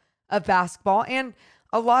half of basketball and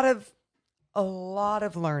a lot of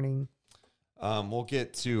learning. We'll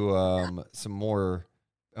get to some more.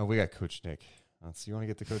 Oh, we got Coach Nick. You want to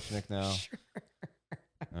get to Coach Nick now? Sure.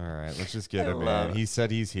 All right, let's just get him in. He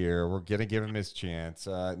said he's here. We're gonna give him his chance.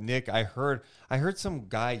 Nick, I heard some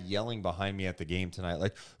guy yelling behind me at the game tonight,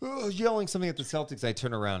 like yelling something at the Celtics. I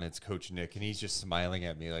turn around, it's Coach Nick, and he's just smiling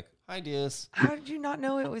at me, like, "Hi, Diaz." How did you not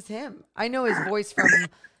know it was him? I know his voice from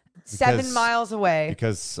 7 miles away.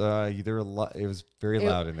 Because it was very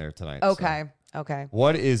loud in there tonight. Okay, so. Okay.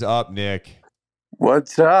 What is up, Nick?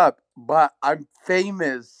 What's up? But I'm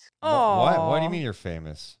famous. Oh, why do you mean you're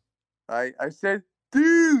famous? I said,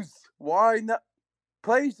 Deuce, why not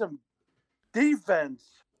play some defense?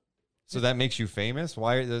 So that makes you famous?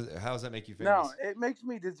 How does that make you famous? No, it makes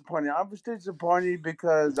me disappointed. I was disappointed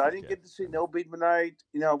because I didn't get to see no beat tonight.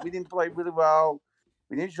 You know, we didn't play really well.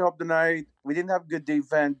 We didn't show up tonight. We didn't have good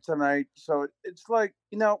defense tonight. So it's like,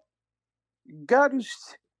 you got to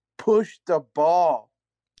push the ball.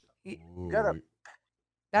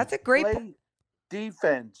 That's a great play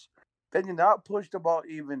defense. They did not push the ball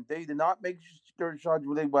even. They did not make their shots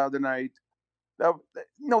really well tonight.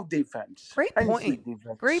 No defense. Great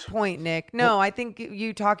point. Great point, Nick. No, I think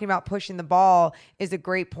you talking about pushing the ball is a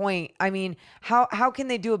great point. I mean, how can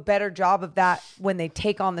they do a better job of that when they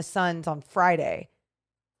take on the Suns on Friday?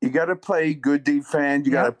 You got to play good defense.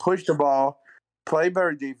 You got to push the ball, play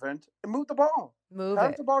better defense, and move the ball.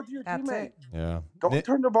 Pass the ball to your teammate. Yeah. Don't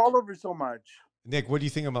turn the ball over so much. Nick, what do you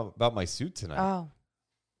think about my suit tonight? Oh.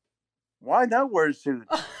 Why not wear a suit?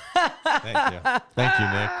 Thank you,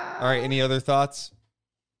 Nick. All right, any other thoughts?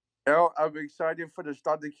 I'm excited for the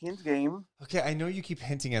start of the Kings game. Okay, I know you keep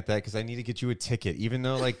hinting at that because I need to get you a ticket. Even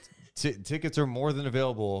though tickets are more than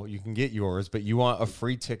available, you can get yours, but you want a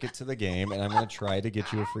free ticket to the game, and I'm going to try to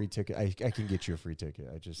get you a free ticket. I can get you a free ticket.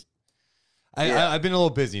 I've been a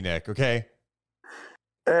little busy, Nick, okay?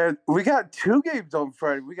 And we got 2 games on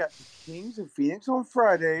Friday. We got the Kings and Phoenix on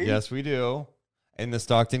Friday. Yes, we do. And the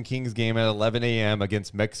Stockton Kings game at 11 a.m.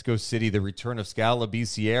 against Mexico City, the return of Scala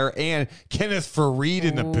Bicier and Kenneth Fareed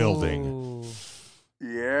in the building.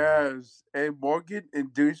 Yes. And Morgan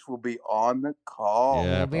and Deuce will be on the call.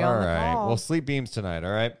 Yeah, We'll be all on the right. call. Well, sleep beams tonight,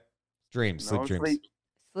 all right? Dreams, sleep dreams.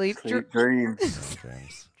 Sleep dreams. Sleep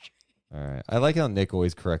dreams. All right. I like how Nick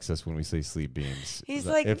always corrects us when we say sleep beams. He's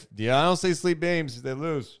like, I don't say sleep beams, they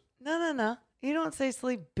lose. No. You don't say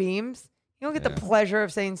sleep beams. You don't get the pleasure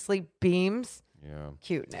of saying sleep beams. Yeah.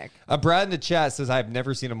 Cute, Nick. Brad in the chat says, I've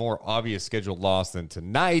never seen a more obvious scheduled loss than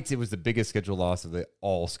tonight. It was the biggest scheduled loss of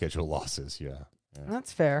all scheduled losses. Yeah.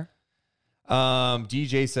 That's fair.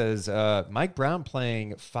 DJ says, Mike Brown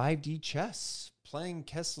playing 5D chess, playing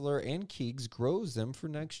Kessler and Keegs grows them for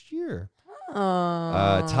next year.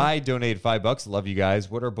 Ty donated $5. Love you guys.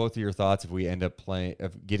 What are both of your thoughts if we end up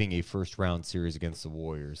getting a first round series against the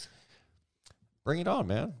Warriors? Bring it on,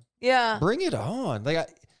 man. Yeah. Bring it on.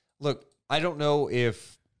 Look, I don't know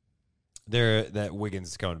if that Wiggins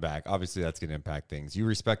is coming back. Obviously, that's going to impact things. You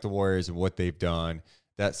respect the Warriors and what they've done.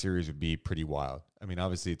 That series would be pretty wild. I mean,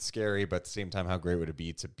 obviously, it's scary, but at the same time, how great would it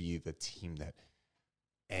be to be the team that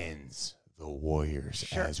ends the Warriors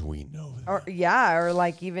as we know them? Or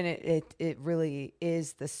like even it really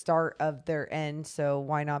is the start of their end. So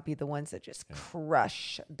why not be the ones that just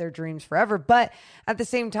crush their dreams forever? But at the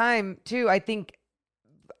same time, too, I think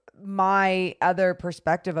my other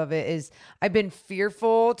perspective of it is I've been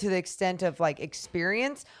fearful to the extent of like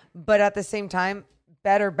experience, but at the same time,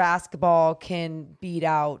 better basketball can beat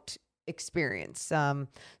out experience.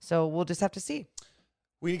 So we'll just have to see.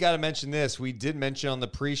 We got to mention this. We did mention on the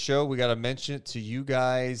pre-show. We got to mention it to you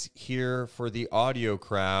guys here for the audio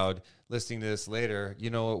crowd listening to this later.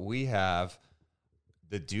 You know what we have?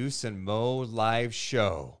 The Deuce and Mo live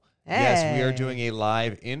show. Hey. Yes, we are doing a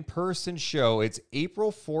live in-person show. It's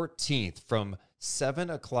April 14th from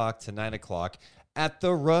 7 o'clock to 9 o'clock at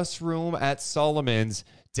the Russ Room at Solomon's,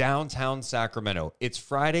 downtown Sacramento. It's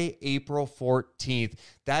Friday, April 14th.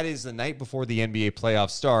 That is the night before the NBA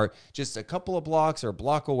playoffs start. Just a couple of blocks or a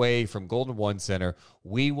block away from Golden One Center.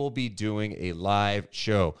 We will be doing a live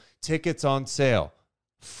show. Tickets on sale.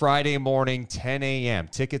 Friday morning, 10 a.m.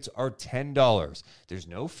 Tickets are $10. There's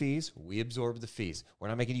no fees. We absorb the fees. We're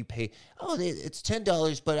not making you pay. Oh, it's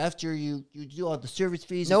 $10, but after you do all the service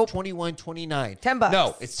fees, Nope. it's $21.29. $10.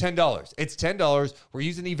 No, it's $10. It's $10. We're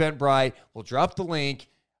using Eventbrite. We'll drop the link.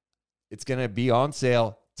 It's going to be on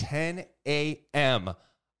sale 10 a.m.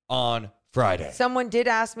 on Friday. Someone did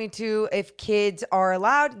ask me too if kids are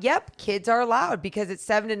allowed. Yep, kids are allowed because it's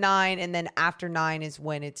 7 to 9, and then after 9 is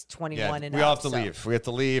when it's 21 and we up. all have to leave. We have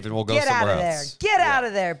to leave, and we'll go Get out somewhere of there. else. Get out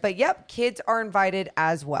of there. But yep, kids are invited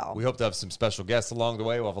as well. We hope to have some special guests along the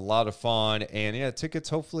way. We'll have a lot of fun, and yeah, tickets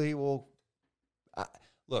hopefully will.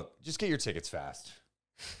 Look, just get your tickets fast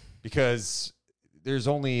because there's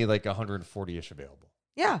only like 140-ish available.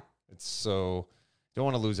 Yeah. It's so don't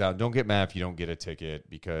want to lose out. Don't get mad if you don't get a ticket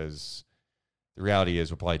because the reality is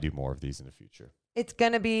we'll probably do more of these in the future. It's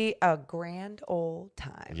going to be a grand old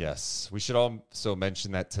time. Yes. We should also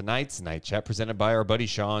mention that tonight's Night Chat presented by our buddy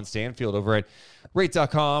Sean Stanfield over at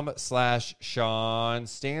rate.com/Sean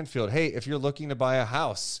Stanfield. Hey, if you're looking to buy a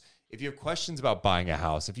house, if you have questions about buying a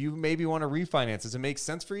house, if you maybe want to refinance, does it make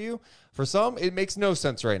sense for you? For some, it makes no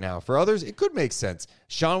sense right now. For others, it could make sense.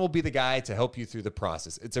 Sean will be the guy to help you through the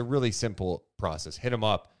process. It's a really simple process. Hit him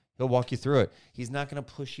up. He'll walk you through it. He's not going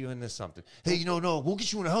to push you into something. Hey, no, we'll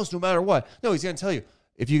get you in a house no matter what. No, he's going to tell you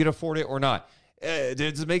if you can afford it or not.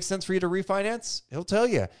 Does it make sense for you to refinance? He'll tell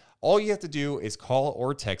you. All you have to do is call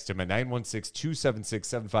or text him at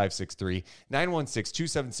 916-276-7563,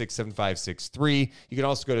 916-276-7563. You can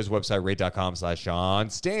also go to his website,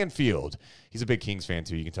 rate.com/Sean Stanfield. He's a big Kings fan,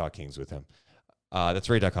 too. You can talk Kings with him. That's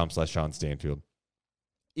rate.com/Sean Stanfield.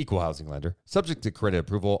 Equal housing lender. Subject to credit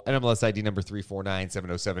approval. NMLS ID number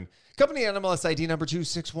 349707. Company NMLS ID number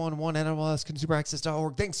 2611.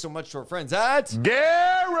 NMLSconsumeraccess.org. Thanks so much to our friends at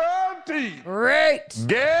Guaranteed. Great.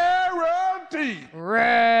 Guaranteed.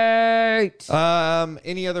 Great.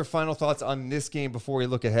 Any other final thoughts on this game before we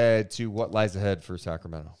look ahead to what lies ahead for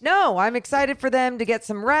Sacramento? No, I'm excited for them to get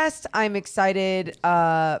some rest. I'm excited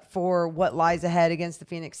for what lies ahead against the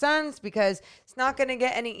Phoenix Suns because it's not going to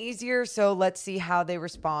get any easier. So let's see how they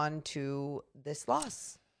respond to this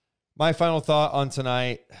loss. My final thought on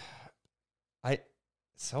tonight,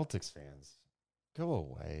 Celtics fans, go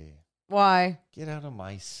away. Why? Get out of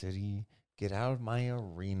my city. Get out of my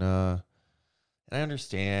arena. And I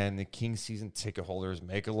understand the King season ticket holders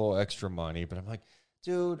make a little extra money, but I'm like,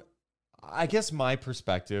 dude, I guess my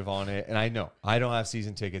perspective on it, and I know I don't have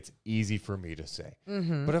season tickets, easy for me to say.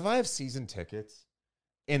 Mm-hmm. But if I have season tickets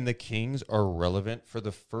and the Kings are relevant for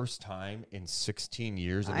the first time in 16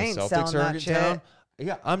 years and the Celtics are in town,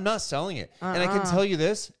 yeah, I'm not selling it. And I can tell you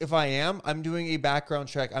this, if I am, I'm doing a background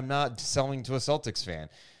check. I'm not selling to a Celtics fan.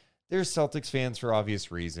 There's Celtics fans for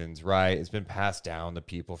obvious reasons, right? It's been passed down to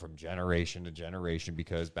people from generation to generation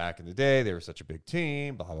because back in the day, they were such a big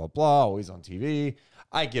team, blah, blah, blah, always on TV.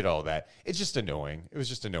 I get all that. It's just annoying. It was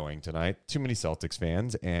just annoying tonight. Too many Celtics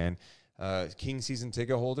fans and King season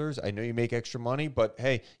ticket holders. I know you make extra money, but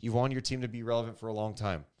hey, you want your team to be relevant for a long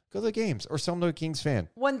time. Go to the games or sell them to a Kings fan.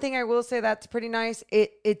 One thing I will say that's pretty nice.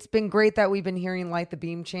 It's been great that we've been hearing Light the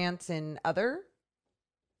Beam chants in other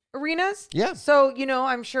arenas. Yeah. So,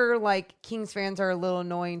 I'm sure like Kings fans are a little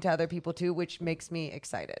annoying to other people too, which makes me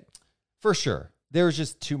excited. For sure. There was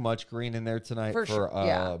just too much green in there tonight for sure, a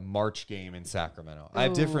yeah. March game in Sacramento. I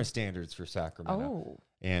have different standards for Sacramento. Oh.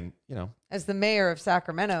 And, As the mayor of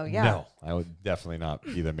Sacramento, yeah. No, I would definitely not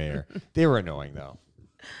be the mayor. They were annoying, though.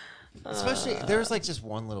 Especially, there's like just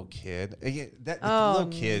one little kid. Little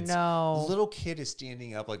kid is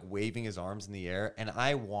standing up, like waving his arms in the air, and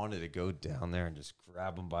I wanted to go down there and just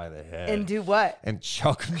grab him by the head And do what? and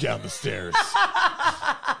chuck him down the stairs.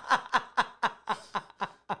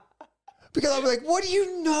 Because I'm like, what do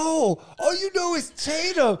you know? All you know is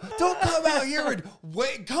Tatum. Don't come out here and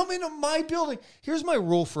come into my building. Here's my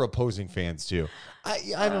rule for opposing fans, too.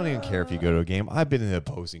 I don't even care if you go to a game. I've been an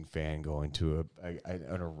opposing fan going to an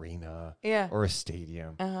arena or a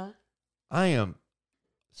stadium. I am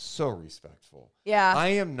so respectful. Yeah. I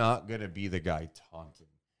am not going to be the guy taunting.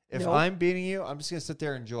 If I'm beating you, I'm just going to sit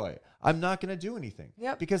there and enjoy it. I'm not going to do anything.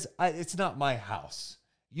 Yep. Because it's not my house.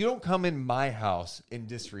 You don't come in my house and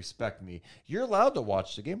disrespect me. You're allowed to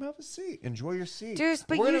watch the game. Have a seat. Enjoy your seat. Deuce,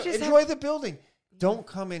 but We're you gonna just enjoy the building. Don't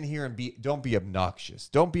come in here and don't be obnoxious.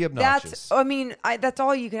 Don't be obnoxious. That's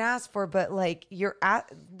all you can ask for. But like,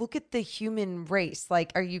 look at the human race.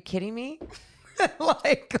 Like, are you kidding me?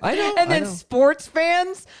 I know. And then sports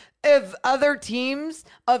fans of other teams,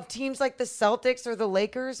 like the Celtics or the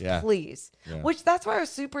Lakers, please. Yeah. Which that's why I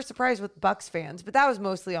was super surprised with Bucks fans, but that was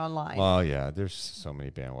mostly online. Well, yeah, there's so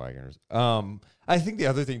many bandwagoners. I think the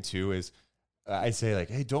other thing too is I say like,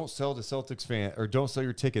 hey, don't sell to Celtics fan or don't sell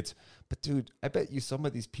your tickets. But dude, I bet you some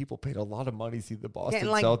of these people paid a lot of money to see the Boston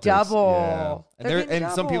Getting like Celtics. double. Yeah.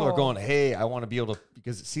 And some people are double. going, hey, I want to be able to,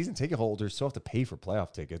 because season ticket holders still have to pay for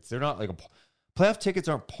playoff tickets. They're not like playoff tickets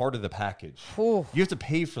aren't part of the package. Ooh. You have to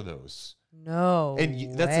pay for those. No,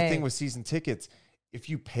 And that's the thing way. with season tickets. If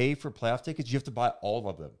you pay for playoff tickets, you have to buy all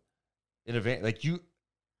of them in advance. Like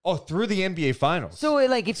through the NBA Finals. So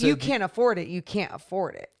like, if you can't afford it, you can't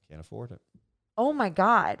afford it. Can't afford it. Oh my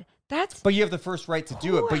God, But you have the first right to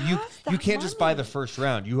do it. But you can't just buy the first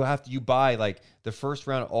round. You buy like the first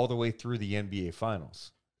round all the way through the NBA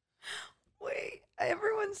Finals. Wait,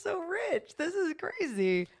 everyone's so rich. This is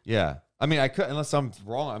crazy. Yeah. I mean, I could, unless I'm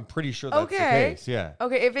wrong, I'm pretty sure that's the Okay. case. Yeah.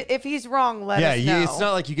 Okay, if he's wrong, let us know. It's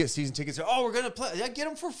not like you get season tickets. Oh, we're going to play. Yeah, get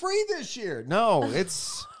them for free this year. No,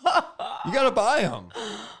 it's, you got to buy them.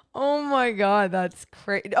 Oh my God, that's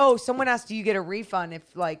crazy. Oh, someone asked, do you get a refund if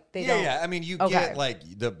like they don't? Yeah. I mean, you Okay. get like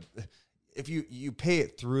if you pay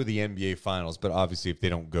it through the NBA Finals, but obviously if they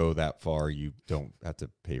don't go that far, you don't have to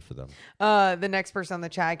pay for them. The next person on the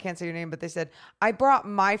chat, I can't say your name, but they said, I brought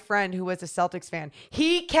my friend who was a Celtics fan.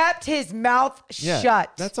 He kept his mouth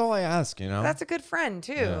shut. That's all I ask, you know? That's a good friend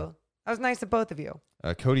too. Yeah. That was nice of both of you.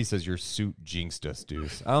 Cody says your suit jinxed us,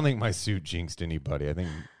 Deuce. I don't think my suit jinxed anybody. I think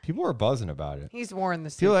people are buzzing about it. He's worn the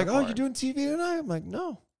suit. People are like, before. oh, you're doing TV tonight? I'm like,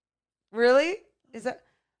 no. Really? Is that?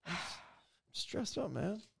 I'm stressed out,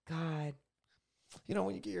 man. God. You know,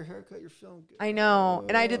 when you get your hair cut, you're feeling good. I know.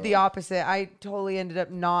 And I did the opposite. I totally ended up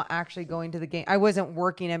not actually going to the game. I wasn't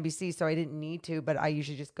working NBC, so I didn't need to, but I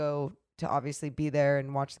usually just go to obviously be there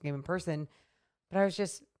and watch the game in person. But I was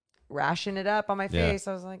just rashing it up on my face.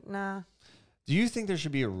 I was like, nah. Do you think there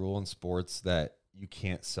should be a rule in sports that you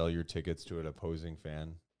can't sell your tickets to an opposing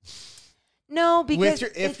fan? No, because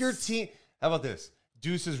if your team, how about this?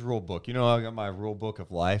 Deuce's rule book. You know, I got my rule book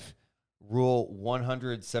of life. Rule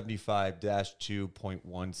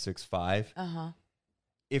 175-2.165.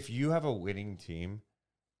 If you have a winning team,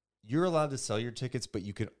 you're allowed to sell your tickets, but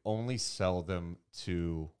you can only sell them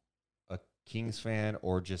to a Kings fan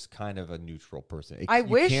or just kind of a neutral person. You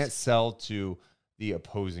can't sell to the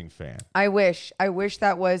opposing fan. I wish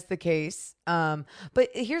that was the case. But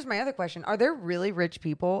here's my other question. Are there really rich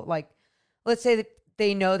people, like, let's say that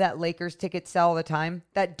they know that Lakers tickets sell all the time,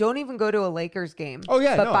 that don't even go to a Lakers game. Oh,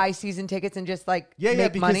 yeah, but no. buy season tickets and just like make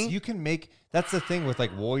because money? you can make, that's the thing with like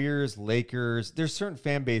Warriors, Lakers. There's certain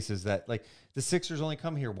fan bases that like the Sixers only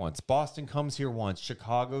come here once. Boston comes here once.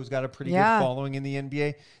 Chicago's got a pretty good following in the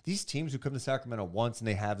NBA. These teams who come to Sacramento once and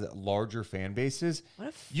they have larger fan bases,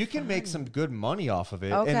 you can make some good money off of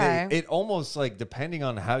it. Okay. And it almost like, depending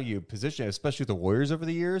on how you position it, especially with the Warriors over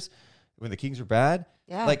the years, when the Kings were bad,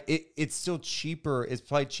 like it's still cheaper. It's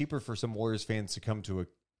probably cheaper for some Warriors fans to come to a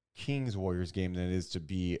Kings Warriors game than it is to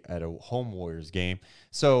be at a home Warriors game.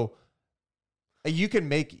 So you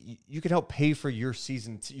can help pay for your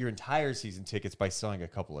entire season tickets by selling a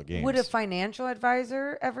couple of games. Would a financial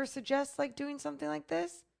advisor ever suggest like doing something like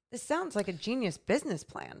this? This sounds like a genius business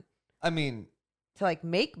plan. I mean, to like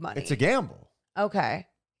make money. It's a gamble. Okay.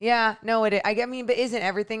 Yeah. No, it is. I mean, but isn't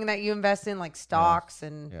everything that you invest in like stocks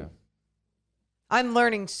and? Yeah. I'm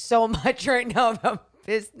learning so much right now about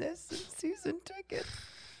business and season tickets.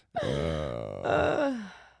 All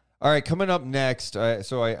right, coming up next.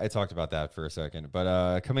 So I talked about that for a second,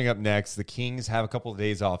 but coming up next, the Kings have a couple of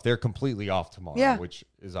days off. They're completely off tomorrow, which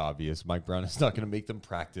is obvious. Mike Brown is not going to make them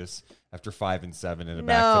practice after 5 and 7 in a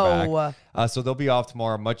back-to-back. So they'll be off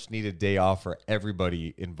tomorrow. Much needed day off for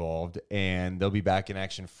everybody involved, and they'll be back in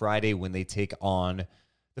action Friday when they take on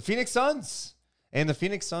the Phoenix Suns. And the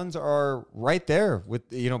Phoenix Suns are right there with,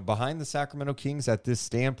 behind the Sacramento Kings at this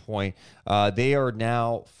standpoint. They are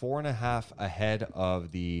now 4.5 ahead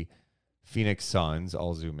of the Phoenix Suns.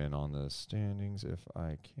 I'll zoom in on the standings if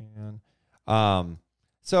I can.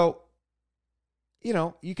 So,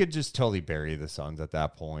 you could just totally bury the Suns at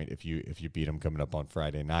that point if you beat them coming up on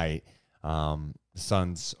Friday night. The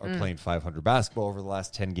Suns are playing 500 basketball over the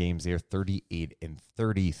last 10 games. They are 38 and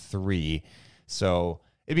 33. So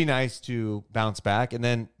it'd be nice to bounce back, and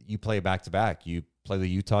then you play back-to-back. You play the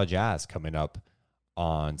Utah Jazz coming up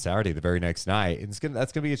on Saturday, the very next night. And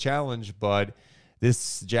that's gonna be a challenge, but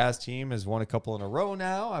this Jazz team has won a couple in a row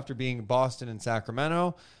now after being Boston and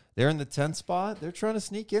Sacramento. They're in the 10th spot. They're trying to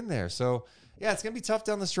sneak in there. So, yeah, it's going to be tough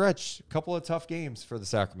down the stretch. A couple of tough games for the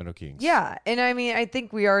Sacramento Kings. Yeah, and I mean, I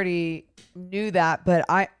think we already knew that, but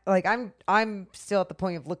I'm still at the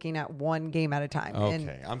point of looking at one game at a time.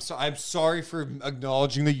 Okay, I'm sorry for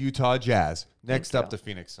acknowledging the Utah Jazz. Next up, the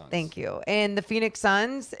Phoenix Suns. Thank you. And the Phoenix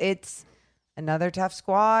Suns, it's another tough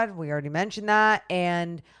squad. We already mentioned that,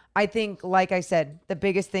 and I think, like I said, the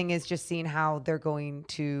biggest thing is just seeing how they're going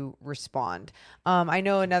to respond. I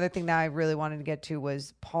know another thing that I really wanted to get to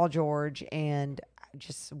was Paul George and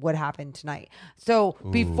just what happened tonight. So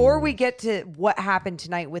before we get to what happened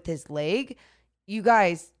tonight with his leg, you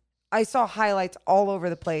guys, I saw highlights all over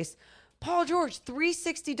the place. Paul George,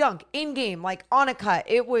 360 dunk in game, like on a cut.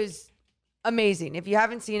 It was amazing. If you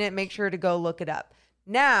haven't seen it, make sure to go look it up.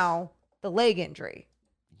 Now, the leg injury.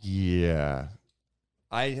 Yeah.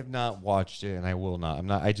 I have not watched it, and I will not.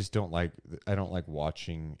 I don't like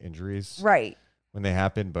watching injuries. Right. When they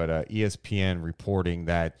happen, but ESPN reporting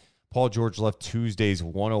that Paul George left Tuesday's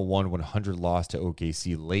 101-100 loss to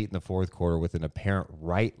OKC late in the fourth quarter with an apparent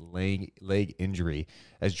right leg injury.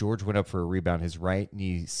 As George went up for a rebound, his right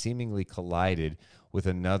knee seemingly collided with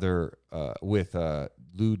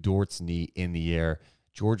Lou Dort's knee in the air.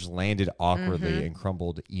 George landed awkwardly and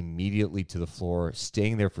crumbled immediately to the floor,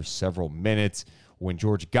 staying there for several minutes. When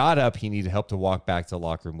George got up, he needed help to walk back to the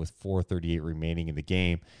locker room with 4:38 remaining in the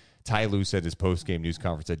game. Ty Lue said his post-game news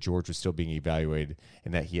conference that George was still being evaluated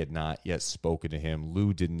and that he had not yet spoken to him.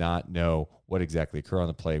 Lue did not know what exactly occurred on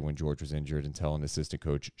the play when George was injured until an assistant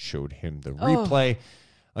coach showed him the replay.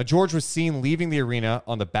 George was seen leaving the arena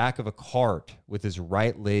on the back of a cart with his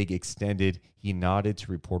right leg extended. He nodded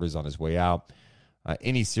to reporters on his way out.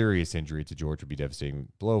 Any serious injury to George would be a devastating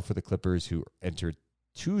blow for the Clippers, who entered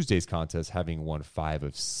Tuesday's contest having won 5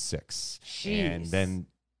 of 6. Jeez. And then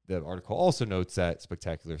the article also notes that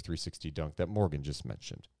spectacular 360 dunk that Morgan just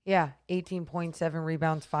mentioned. Yeah, 18.7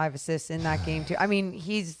 rebounds, 5 assists in that game too. I mean,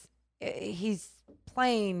 he's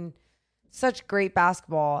playing such great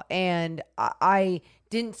basketball, and I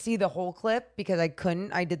didn't see the whole clip because I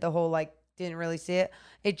couldn't. I did the whole didn't really see it.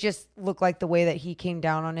 It just looked like the way that he came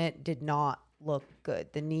down on it did not look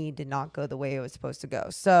good. The knee did not go the way it was supposed to go.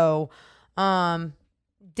 So,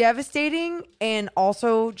 devastating, and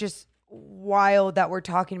also just wild that we're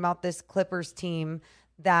talking about this Clippers team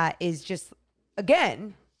that is just,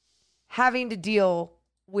 again, having to deal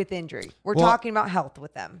with injury. We're talking about health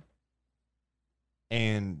with them.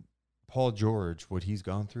 And Paul George, what he's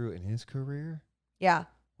gone through in his career. Yeah.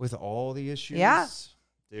 With all the issues. Yeah.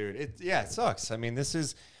 Dude, it sucks. I mean,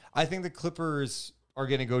 I think the Clippers are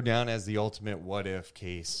going to go down as the ultimate what-if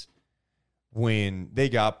case. When they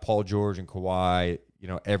got Paul George and Kawhi,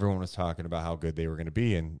 everyone was talking about how good they were going to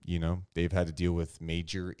be. And, they've had to deal with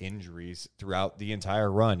major injuries throughout the entire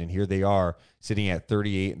run. And here they are sitting at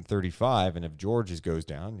 38 and 35. And if George goes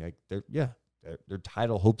down, their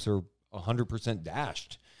title hopes are 100%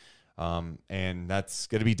 dashed. And that's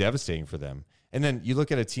going to be devastating for them. And then you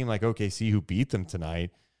look at a team like OKC who beat them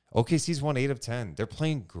tonight. OKC's won 8 of 10. They're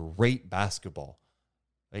playing great basketball.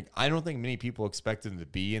 I don't think many people expected them to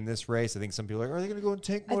be in this race. I think some people are they going to go and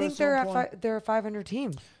take more? I think they're a 500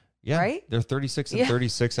 team. Yeah, right? They're 36 and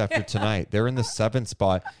 36 after tonight. They're in the 7th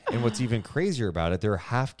spot. And what's even crazier about it, they're a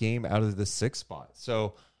half game out of the 6th spot.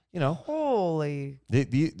 So, holy.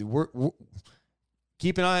 We're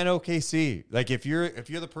keep an eye on OKC. If you're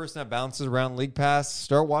the person that bounces around League Pass,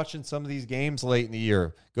 start watching some of these games late in the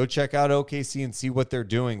year. Go check out OKC and see what they're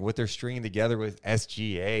doing, what they're stringing together with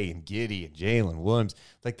SGA and Giddey and Jalen Williams.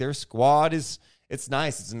 Their squad it's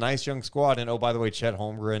nice. It's a nice young squad. And by the way, Chet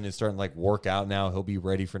Holmgren is starting to work out now. He'll be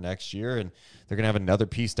ready for next year, and they're gonna have another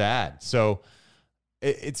piece to add. So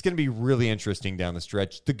it's gonna be really interesting down the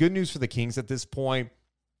stretch. The good news for the Kings at this point,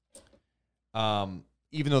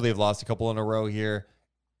 even though they've lost a couple in a row here,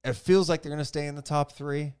 it feels like they're going to stay in the top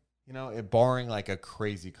 3, barring a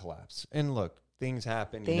crazy collapse. And look, things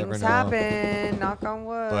happen. You never know. Things happen. Knock on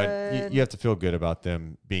wood. But you have to feel good about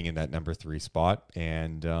them being in that number 3 spot.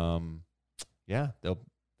 And, they'll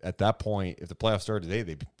at that point, if the playoffs started today,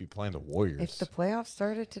 they'd be playing the Warriors. If the playoffs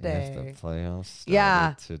started today. If the playoffs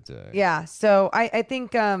started today. Yeah. So I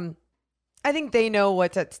think they know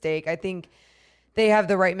what's at stake. I think they have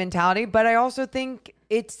the right mentality, but I also think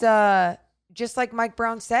it's just like Mike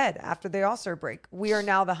Brown said after the All-Star break, we are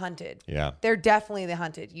now the hunted. Yeah. They're definitely the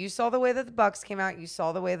hunted. You saw the way that the Bucks came out. You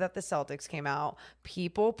saw the way that the Celtics came out.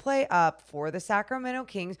 People play up for the Sacramento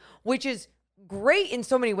Kings, which is great in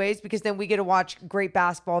so many ways because then we get to watch great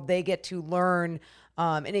basketball. They get to learn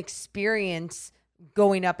and experience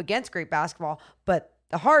going up against great basketball. But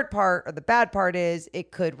the hard part or the bad part is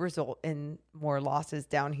it could result in more losses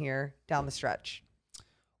down the stretch.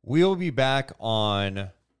 We'll be back on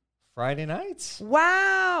Friday nights.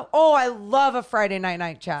 Wow. Oh, I love a Friday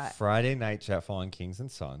night chat. Friday night chat following Kings and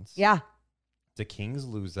Suns. Yeah. The Kings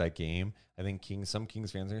lose that game. I think some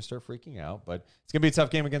Kings fans are going to start freaking out, but it's going to be a tough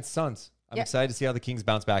game against the Suns. I'm excited to see how the Kings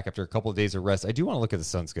bounce back after a couple of days of rest. I do want to look at the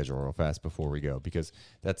Suns schedule real fast before we go because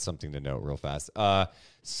that's something to note real fast.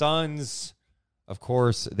 Suns of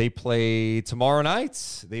course, they play tomorrow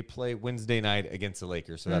night. They play Wednesday night against the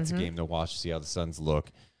Lakers. So that's a game to watch to see how the Suns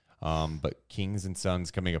look. But Kings and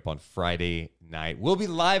Suns coming up on Friday night. We'll be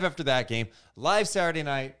live after that game. Live Saturday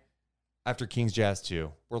night after Kings Jazz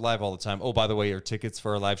 2. We're live all the time. Oh, by the way, our tickets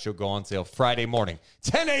for our live show go on sale Friday morning,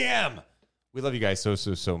 10 a.m. We love you guys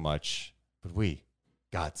so much. But we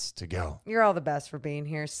gots to go. You're all the best for being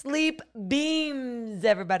here. Sleep beams,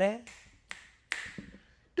 everybody.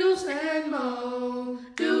 Deuce and Mo,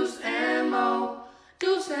 Deuce and Mo,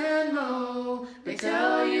 Deuce and Mo. They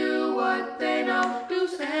tell you what they know.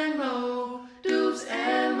 Deuce and Mo, Deuce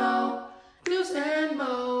and Mo, Deuce and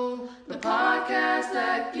Mo. The podcast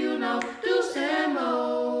that you know. Deuce and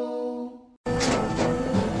Mo.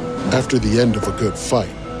 After the end of a good fight,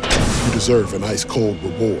 you deserve an ice-cold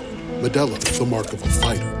reward. Modelo, the mark of a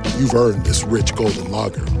fighter. You've earned this rich golden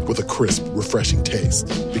lager with a crisp, refreshing taste.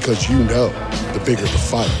 Because you know, the bigger the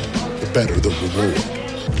fight, the better the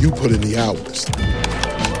reward. You put in the hours,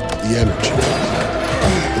 the energy,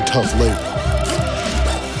 the tough labor.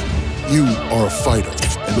 You are a fighter,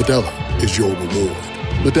 and Modelo is your reward.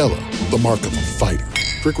 Modelo, the mark of a fighter.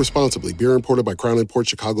 Drink responsibly. Beer imported by Crown Imports,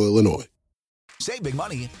 Chicago, Illinois. Save big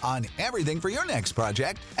money on everything for your next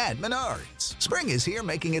project at Menards. Spring is here,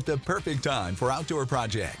 making it the perfect time for outdoor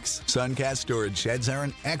projects. Suncast storage sheds are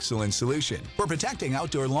an excellent solution for protecting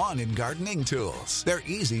outdoor lawn and gardening tools. They're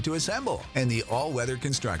easy to assemble, and the all-weather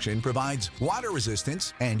construction provides water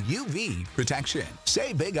resistance and UV protection.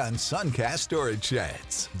 Save big on Suncast storage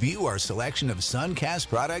sheds. View our selection of Suncast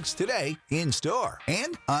products today in store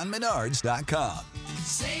and on Menards.com.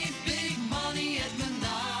 Save